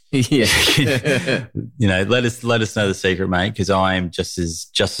things? Yeah. Let us know the secret, mate, because I am just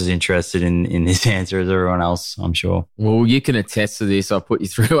as interested in this answer as everyone else, I'm sure. Well, you can attest to this. I'll put you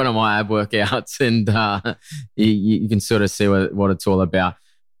through one of my ab workouts and you can sort of see what it's all about.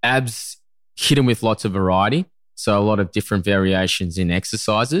 Abs, hit them with lots of variety. So a lot of different variations in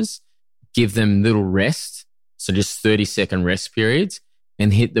exercises. Give them little rest. So just 30-second rest periods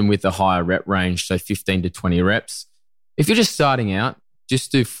and hit them with a higher rep range. So 15 to 20 reps. If you're just starting out,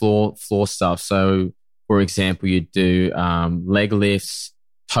 just do floor stuff. So for example, you do leg lifts,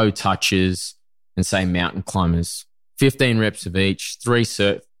 toe touches, and say mountain climbers. 15 reps of each, 3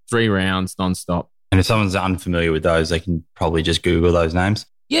 rounds nonstop. And if someone's unfamiliar with those, they can probably just Google those names.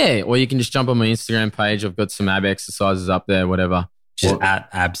 Yeah, or you can just jump on my Instagram page. I've got some ab exercises up there, whatever. Just at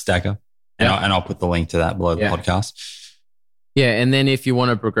Abstacker. And I'll put the link to that below the podcast. Yeah, and then if you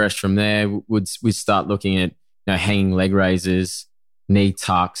want to progress from there, we'd start looking at hanging leg raises, knee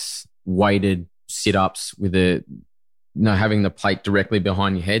tucks, weighted sit-ups with having the plate directly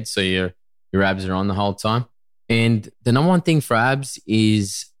behind your head so your abs are on the whole time. And the number one thing for abs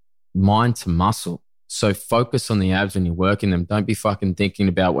is mind to muscle. So focus on the abs when you're working them. Don't be fucking thinking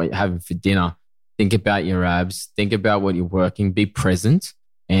about what you're having for dinner. Think about your abs. Think about what you're working. Be present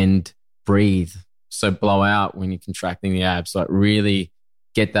and breathe. So blow out when you're contracting the abs. Like really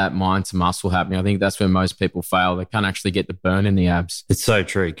get that mind to muscle happening. I think that's where most people fail. They can't actually get the burn in the abs. It's so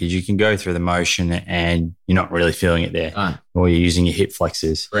true because you can go through the motion and you're not really feeling it there, or you're using your hip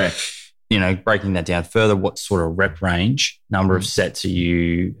flexors. Correct. Breaking that down further, what sort of rep range, number of sets are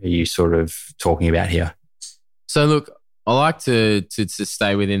you sort of talking about here? So look, I like to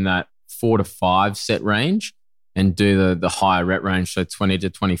stay within that 4 to 5 set range and do the higher rep range, so 20 to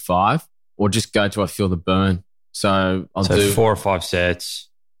 25, or just go till I feel the burn. So I'll So do 4 or 5 sets,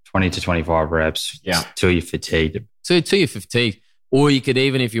 20 to 25 reps. Yeah. Till you're fatigued. till you're fatigued. Or you could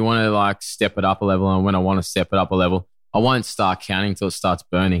even, if you want to like step it up a level, and when I want to step it up a level, I won't start counting till it starts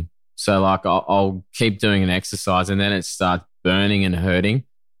burning. So like I'll keep doing an exercise and then it starts burning and hurting.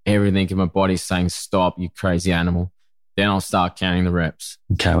 Everything in my body's saying, stop, you crazy animal. Then I'll start counting the reps.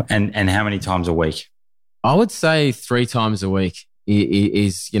 Okay. And how many times a week? I would say 3 times a week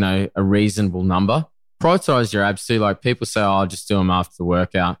is a reasonable number. Prioritize your abs too. Like people say, I'll just do them after the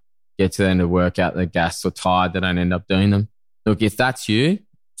workout. Get to the end of the workout, they're gassed or tired. They don't end up doing them. Look, if that's you,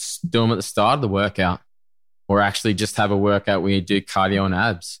 do them at the start of the workout, or actually just have a workout where you do cardio and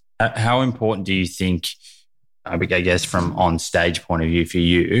abs. How important do you think, I guess from on stage point of view for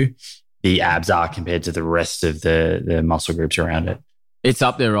you, the abs are compared to the rest of the muscle groups around it? It's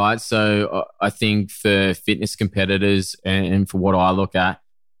up there, right? So I think for fitness competitors and for what I look at,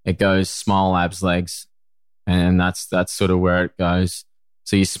 it goes smile, abs, legs. And that's sort of where it goes.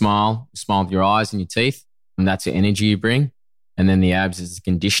 So you smile with your eyes and your teeth, and that's the energy you bring. And then the abs is the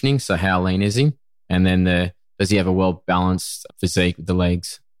conditioning. So how lean is he? And then does he have a well-balanced physique with the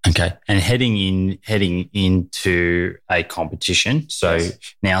legs? Okay. And heading into a competition. So Yes.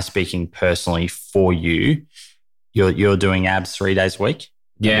 Now speaking personally for you, you're doing abs 3 days a week.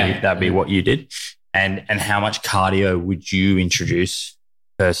 Yeah. That'd be what you did. And how much cardio would you introduce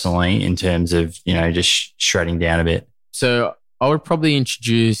personally in terms of, just shredding down a bit? So I would probably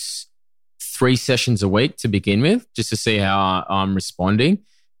introduce 3 sessions a week to begin with, just to see how I'm responding.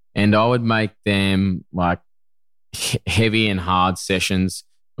 And I would make them like heavy and hard sessions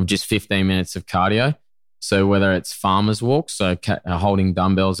of just 15 minutes of cardio. So whether it's farmer's walk, so holding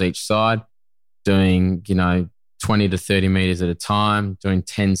dumbbells each side, doing, 20 to 30 meters at a time, doing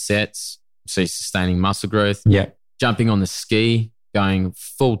 10 sets, so sustaining muscle growth. Yeah. Jumping on the ski, going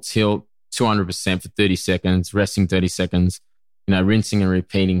full tilt, 200% for 30 seconds, resting 30 seconds, rinsing and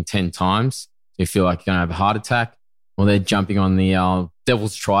repeating 10 times. You feel like you're going to have a heart attack. Or they're jumping on the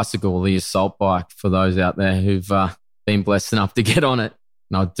devil's tricycle, or the assault bike, for those out there who've been blessed enough to get on it.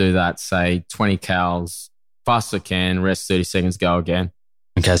 And I'll do that, say 20 cals, fast as I can, rest 30 seconds, go again.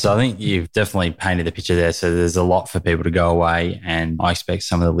 Okay, so I think you've definitely painted the picture there. So there's a lot for people to go away, and I expect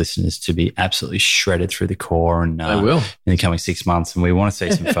some of the listeners to be absolutely shredded through the core and They will. in the coming 6 months. And we want to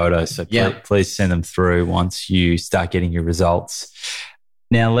see some photos. So Yeah. please send them through once you start getting your results.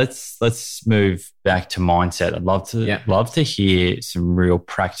 Now let's move back to mindset. I'd love to hear some real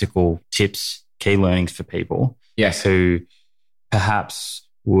practical tips, key learnings for people Yes. who perhaps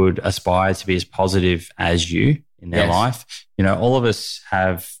would aspire to be as positive as you in their Yes. life. All of us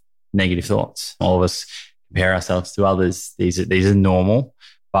have negative thoughts. All of us compare ourselves to others. These are normal,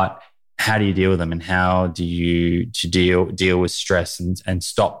 but how do you deal with them, and how do you deal with stress and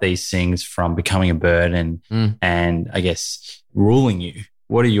stop these things from becoming a burden and I guess ruling you?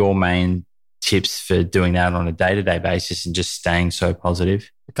 What are your main tips for doing that on a day-to-day basis and just staying so positive?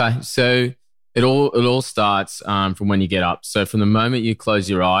 Okay, so it all starts from when you get up. So from the moment you close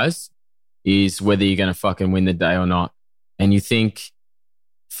your eyes is whether you're going to fucking win the day or not. And you think,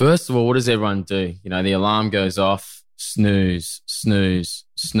 first of all, what does everyone do? The alarm goes off, snooze, snooze,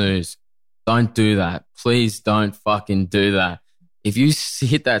 snooze. Don't do that. Please don't fucking do that. If you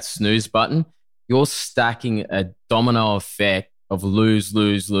hit that snooze button, you're stacking a domino effect of lose,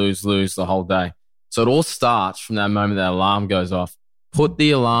 lose, lose, lose the whole day. So it all starts from that moment that alarm goes off. Put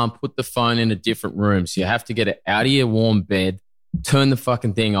the alarm, put the phone in a different room. So you have to get it out of your warm bed, turn the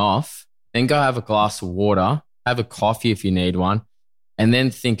fucking thing off, then go have a glass of water, have a coffee if you need one, and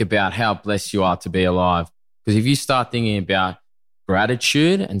then think about how blessed you are to be alive. Because if you start thinking about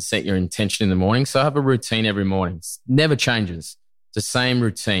gratitude and set your intention in the morning, so I have a routine every morning. It never changes. It's the same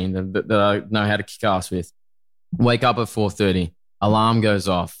routine that I know how to kick ass with. Wake up at 4:30. Alarm goes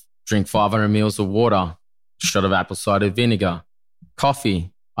off. Drink 500 mils of water. Shot of apple cider vinegar.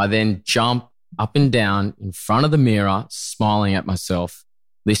 Coffee. I then jump up and down in front of the mirror, smiling at myself,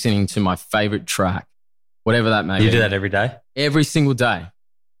 listening to my favorite track, whatever that may be. You do that every day? Every single day.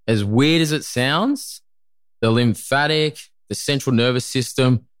 As weird as it sounds, the lymphatic, the central nervous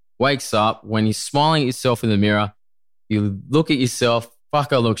system wakes up when you're smiling at yourself in the mirror. You look at yourself,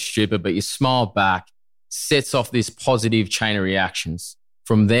 fuck, I look stupid, but you smile back, sets off this positive chain of reactions.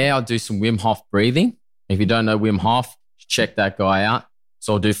 From there, I'll do some Wim Hof breathing. If you don't know Wim Hof, check that guy out.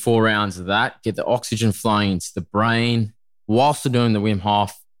 So I'll do 4 rounds of that, get the oxygen flowing into the brain. Whilst I'm doing the Wim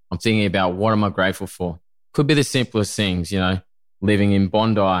Hof, I'm thinking about what am I grateful for? Could be the simplest things, living in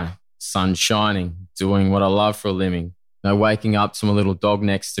Bondi, sun shining, doing what I love for a living, waking up to my little dog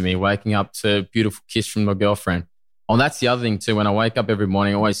next to me, waking up to a beautiful kiss from my girlfriend. Oh, that's the other thing too. When I wake up every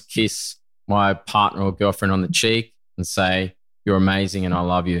morning, I always kiss my partner or girlfriend on the cheek and say, you're amazing and I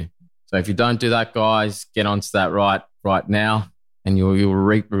love you. So if you don't do that, guys, get onto that right now and you'll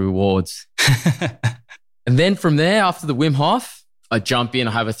reap the rewards. And then from there, after the Wim Hof, I jump in,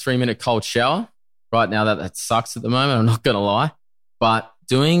 I have a 3-minute cold shower. Right now that sucks at the moment, I'm not going to lie. But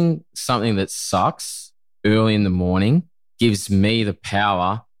doing something that sucks early in the morning gives me the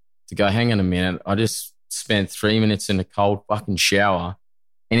power to go, hang on a minute, I just spent 3 minutes in a cold fucking shower.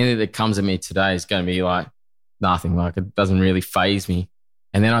 Anything that comes at me today is going to be like nothing. Like it doesn't really faze me.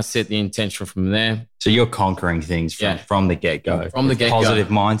 And then I set the intention from there. So you're conquering things from the get-go. From the get-go. Positive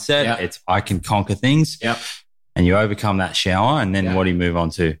mindset. Yep. It's I can conquer things. Yep. And you overcome that shower. And then what do you move on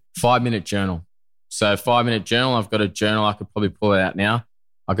to? 5-minute journal. So 5-minute journal, I've got a journal. I could probably pull it out now.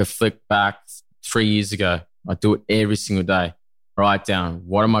 I could flick back 3 years ago. I do it every single day. Write down,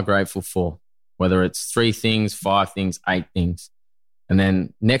 what am I grateful for? Whether it's 3 things, 5 things, 8 things. And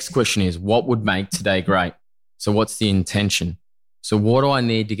then next question is, what would make today great? So what's the intention? So what do I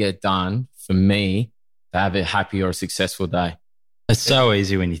need to get done for me to have a happy or a successful day? It's so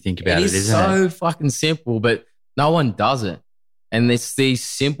easy when you think about it, isn't it? It's so fucking simple, but no one does it. And it's these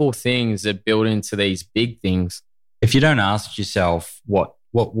simple things that build into these big things. If you don't ask yourself what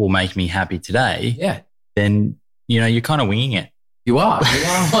will make me happy today, then you're kind of winging it. You are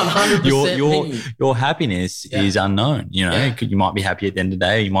 100%. Your happiness is unknown. You might be happy at the end of the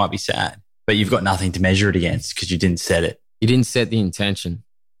day, or you might be sad, but you've got nothing to measure it against because you didn't set it. You didn't set the intention.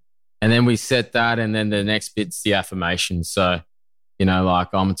 And then we set that, and then the next bit's the affirmation. So, like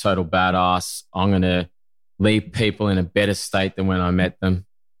I'm a total badass. I'm going to leave people in a better state than when I met them,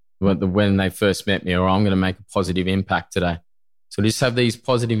 when they first met me, or I'm going to make a positive impact today. So just have these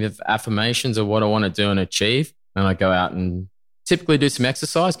positive affirmations of what I want to do and achieve. And I go out and typically do some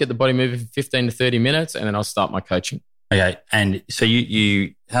exercise, get the body moving for 15 to 30 minutes, and then I'll start my coaching. Okay. And so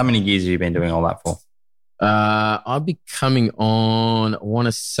you how many years have you been doing all that for? I'll be coming on, I want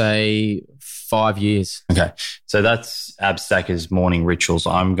to say 5 years. Okay. So that's Abstacker's morning rituals.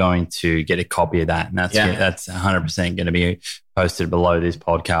 I'm going to get a copy of that. And that's 100% going to be posted below this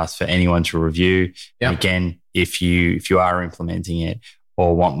podcast for anyone to review. Yep. And again, if you are implementing it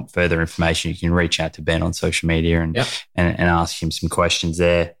or want further information, you can reach out to Ben on social media and ask him some questions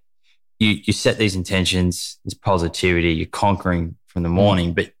there. You set these intentions, this positivity, you're conquering from the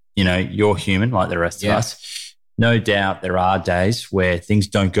morning, but you're human like the rest of us. No doubt there are days where things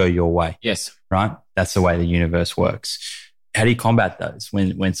don't go your way. Yes. Right? That's the way the universe works. How do you combat those?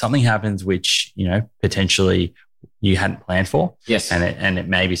 When something happens which, potentially you hadn't planned for, yes, and it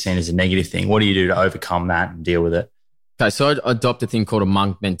may be seen as a negative thing, what do you do to overcome that and deal with it? Okay, so I adopt a thing called a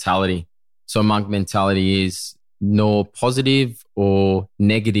monk mentality. So a monk mentality is no positive or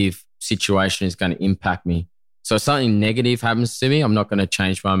negative situation is going to impact me. So if something negative happens to me, I'm not going to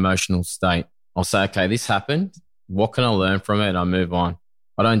change my emotional state. I'll say, okay, this happened. What can I learn from it? And I move on.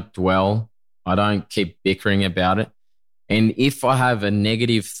 I don't dwell. I don't keep bickering about it. And if I have a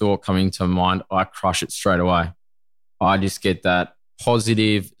negative thought coming to mind, I crush it straight away. I just get that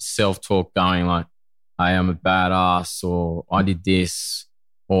positive self-talk going like, I am a badass, or I did this,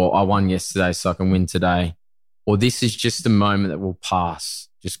 or I won yesterday so I can win today. Or this is just a moment that will pass.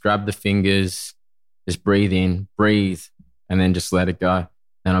 Just grab the fingers, just breathe in, breathe, and then just let it go.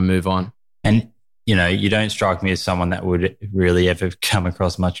 And I move on. And, you don't strike me as someone that would really ever come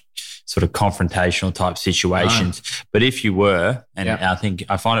across much sort of confrontational type situations. No. But if you were, and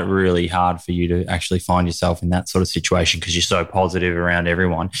I find it really hard for you to actually find yourself in that sort of situation because you're so positive around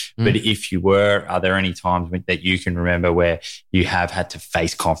everyone. But if you were, are there any times that you can remember where you have had to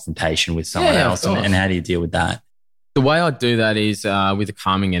face confrontation with someone else? And how do you deal with that? The way I do that is with a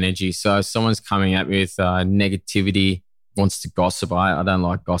calming energy. So if someone's coming at me with negativity, wants to gossip. I don't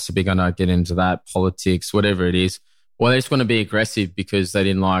like gossiping. I don't get into that, politics, whatever it is. Or they just want to be aggressive because they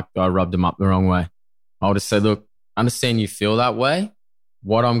didn't like I rubbed them up the wrong way. I'll just say, look, understand you feel that way.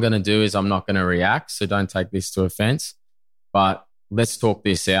 What I'm going to do is I'm not going to react. So don't take this to offense, but let's talk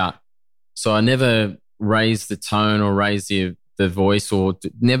this out. So I never raise the tone or raise the voice or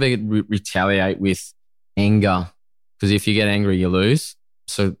never retaliate with anger. Because if you get angry, you lose.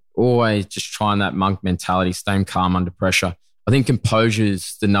 So always just trying that monk mentality, staying calm under pressure. I think composure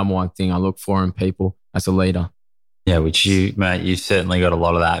is the number one thing I look for in people as a leader. Yeah, which you've certainly got a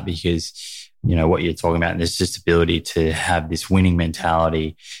lot of that because, what you're talking about, and there's just ability to have this winning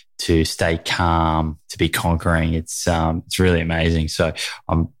mentality, to stay calm, to be conquering. It's really amazing. So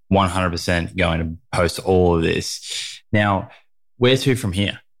I'm 100% going to post all of this. Now, where to from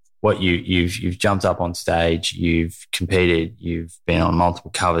here? What you've jumped up on stage, you've competed, you've been on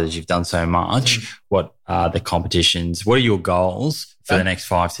multiple covers, you've done so much. What are the competitions? What are your goals for the next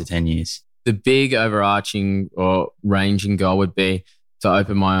 5 to 10 years? The big overarching or ranging goal would be to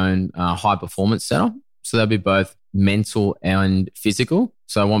open my own high performance center. So that'd be both mental and physical.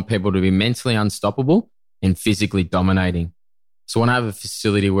 So I want people to be mentally unstoppable and physically dominating. So I want to have a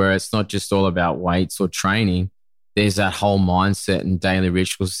facility where it's not just all about weights or training. There's that whole mindset and daily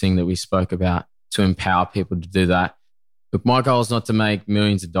rituals thing that we spoke about to empower people to do that. Look, my goal is not to make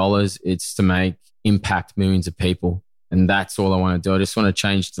millions of dollars. It's to impact millions of people. And that's all I want to do. I just want to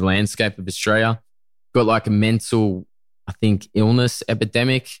change the landscape of Australia. Got like a mental, I think, illness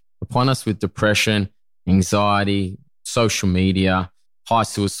epidemic upon us with depression, anxiety, social media, high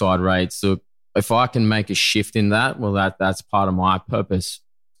suicide rates. Look, if I can make a shift in that, well, that's part of my purpose.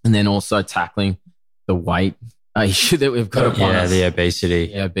 And then also tackling the weight issue that we've got upon us. The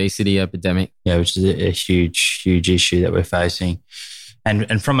obesity. Yeah, obesity epidemic. Yeah, which is a huge, huge issue that we're facing.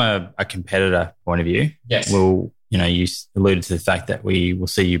 And from a competitor point of view, yes. You alluded to the fact that we will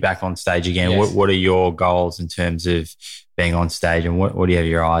see you back on stage again. Yes. What are your goals in terms of being on stage, and what do you have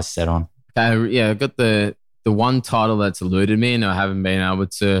your eyes set on? I've got the one title that's eluded me, and I haven't been able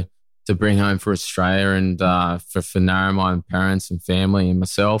to bring home for Australia and for Narromine parents and family and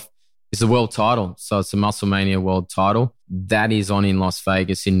myself. It's a world title. So it's a Musclemania world title. That is on in Las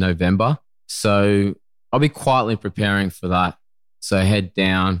Vegas in November. So I'll be quietly preparing for that. So head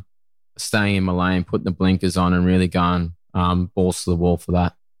down, staying in my lane, putting the blinkers on and really going balls to the wall for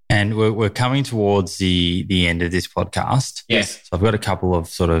that. And we're coming towards the end of this podcast. Yes. So I've got a couple of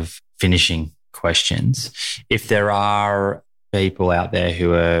sort of finishing questions. If there are people out there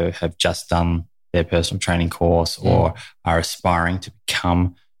who have just done their personal training course or are aspiring to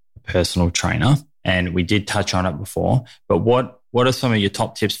become a personal trainer, and we did touch on it before, but what are some of your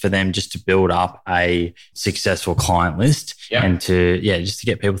top tips for them just to build up a successful client list and to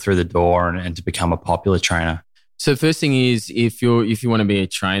get people through the door and to become a popular trainer? So first thing is, if you want to be a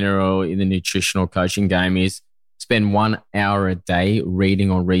trainer or in the nutritional coaching game, is spend 1 hour a day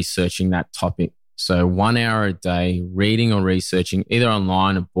reading or researching that topic. So 1 hour a day reading or researching, either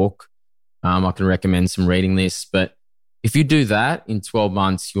online, a book. I can recommend some reading lists, but if you do that in 12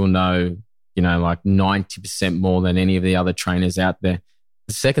 months, you'll know, like 90% more than any of the other trainers out there.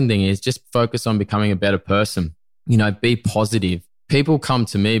 The second thing is just focus on becoming a better person. Be positive. People come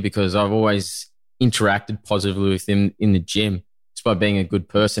to me because I've always interacted positively with them in the gym just by being a good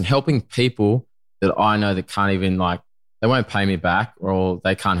person, helping people that I know that can't even they won't pay me back or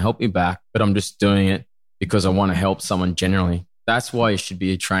they can't help me back, but I'm just doing it because I want to help someone generally. That's why you should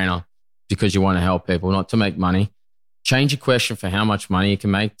be a trainer, because you want to help people, not to make money. Change your question for how much money you can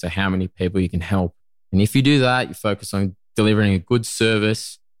make to how many people you can help. And if you do that, you focus on delivering a good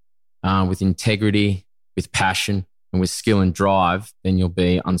service with integrity, with passion, and with skill and drive, then you'll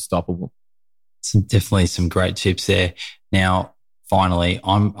be unstoppable. Definitely some great tips there. Now, finally,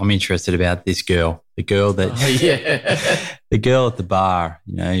 I'm interested about this girl, the girl that, the girl at the bar.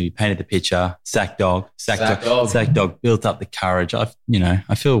 You painted the picture. Sack Dog built up the courage. I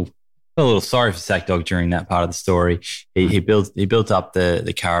feel a little sorry for Sack Dog during that part of the story. He built up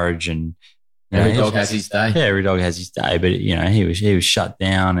the courage, and every dog has his day. Yeah, every dog has his day. But he was shut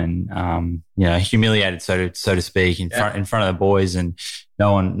down and humiliated, so to speak, in front of the boys, and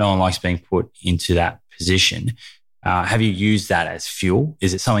no one likes being put into that position. Have you used that as fuel?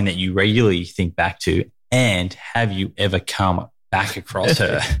 Is it something that you regularly think back to? And have you ever come back across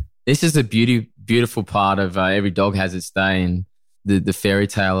her? This is the beautiful part of every dog has its day, and the fairy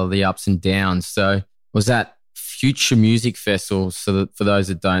tale of the ups and downs. So was that Future Music Festival? So that, for those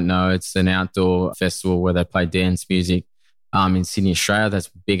that don't know, it's an outdoor festival where they play dance music in Sydney, Australia.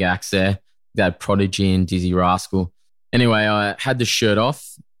 There's big acts there. They had Prodigy and Dizzy Rascal. Anyway, I had the shirt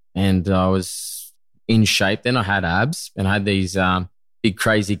off and I was in shape. Then I had abs and I had these big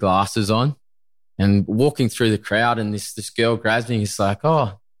crazy glasses on, and walking through the crowd, and this girl grabs me and is like,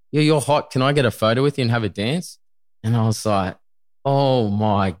 "Oh, yeah, you're hot. Can I get a photo with you and have a dance?" And I was like, oh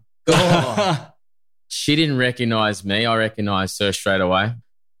my God. She didn't recognize me. I recognized her straight away.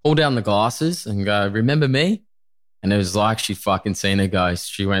 Pull down the glasses and go, "Remember me?" And it was like she'd fucking seen a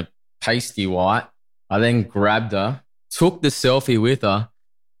ghost. She went pasty white. I then grabbed her, took the selfie with her,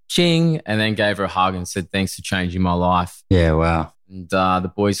 ching, and then gave her a hug and said, "Thanks for changing my life." Yeah, wow. And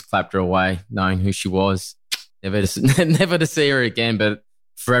the boys clapped her away, knowing who she was. Never to see her again, but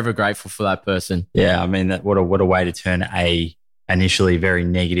forever grateful for that person. Yeah, I mean, what a way to turn a initially very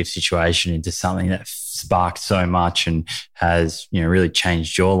negative situation into something that sparked so much and has, really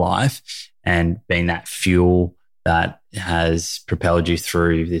changed your life, and been that fuel that has propelled you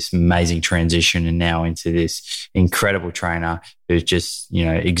through this amazing transition and now into this incredible trainer who just,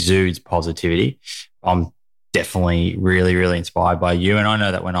 exudes positivity. I'm definitely really, really inspired by you. And I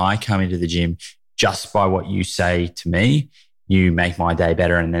know that when I come into the gym, just by what you say to me, you make my day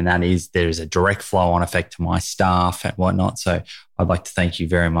better. And then there's a direct flow on effect to my staff and whatnot. So I'd like to thank you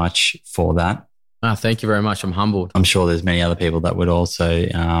very much for that. Thank you very much. I'm humbled. I'm sure there's many other people that would also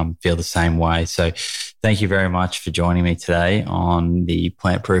feel the same way. So thank you very much for joining me today on the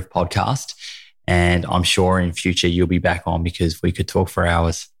Plant Proof podcast. And I'm sure in future you'll be back on because we could talk for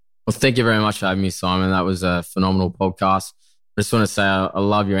hours. Well, thank you very much for having me, Simon. That was a phenomenal podcast. I just want to say I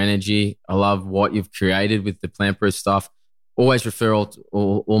love your energy. I love what you've created with the Plant Proof stuff. Always refer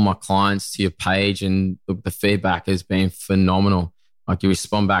all my clients to your page, and the feedback has been phenomenal. Like, you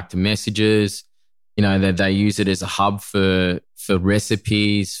respond back to messages, you know, that they use it as a hub for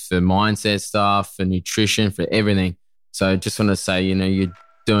recipes, for mindset stuff, for nutrition, for everything. So just want to say, you know, you're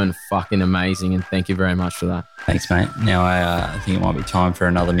doing fucking amazing, and thank you very much for that. Thanks, mate. Now I think it might be time for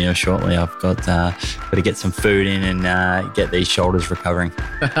another meal shortly. I've got to get some food in and get these shoulders recovering.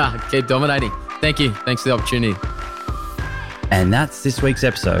 Keep dominating. Thank you. Thanks for the opportunity. And that's this week's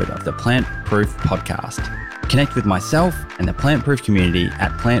episode of the Plant Proof podcast. Connect with myself and the Plant Proof community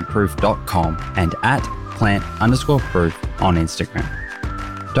at plantproof.com and at plant_proof on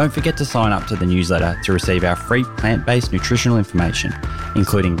Instagram. Don't forget to sign up to the newsletter to receive our free plant-based nutritional information,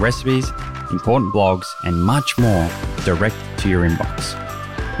 including recipes, important blogs, and much more direct to your inbox.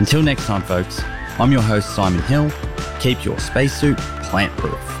 Until next time, folks, I'm your host, Simon Hill. Keep your spacesuit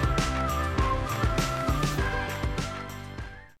plant-proof.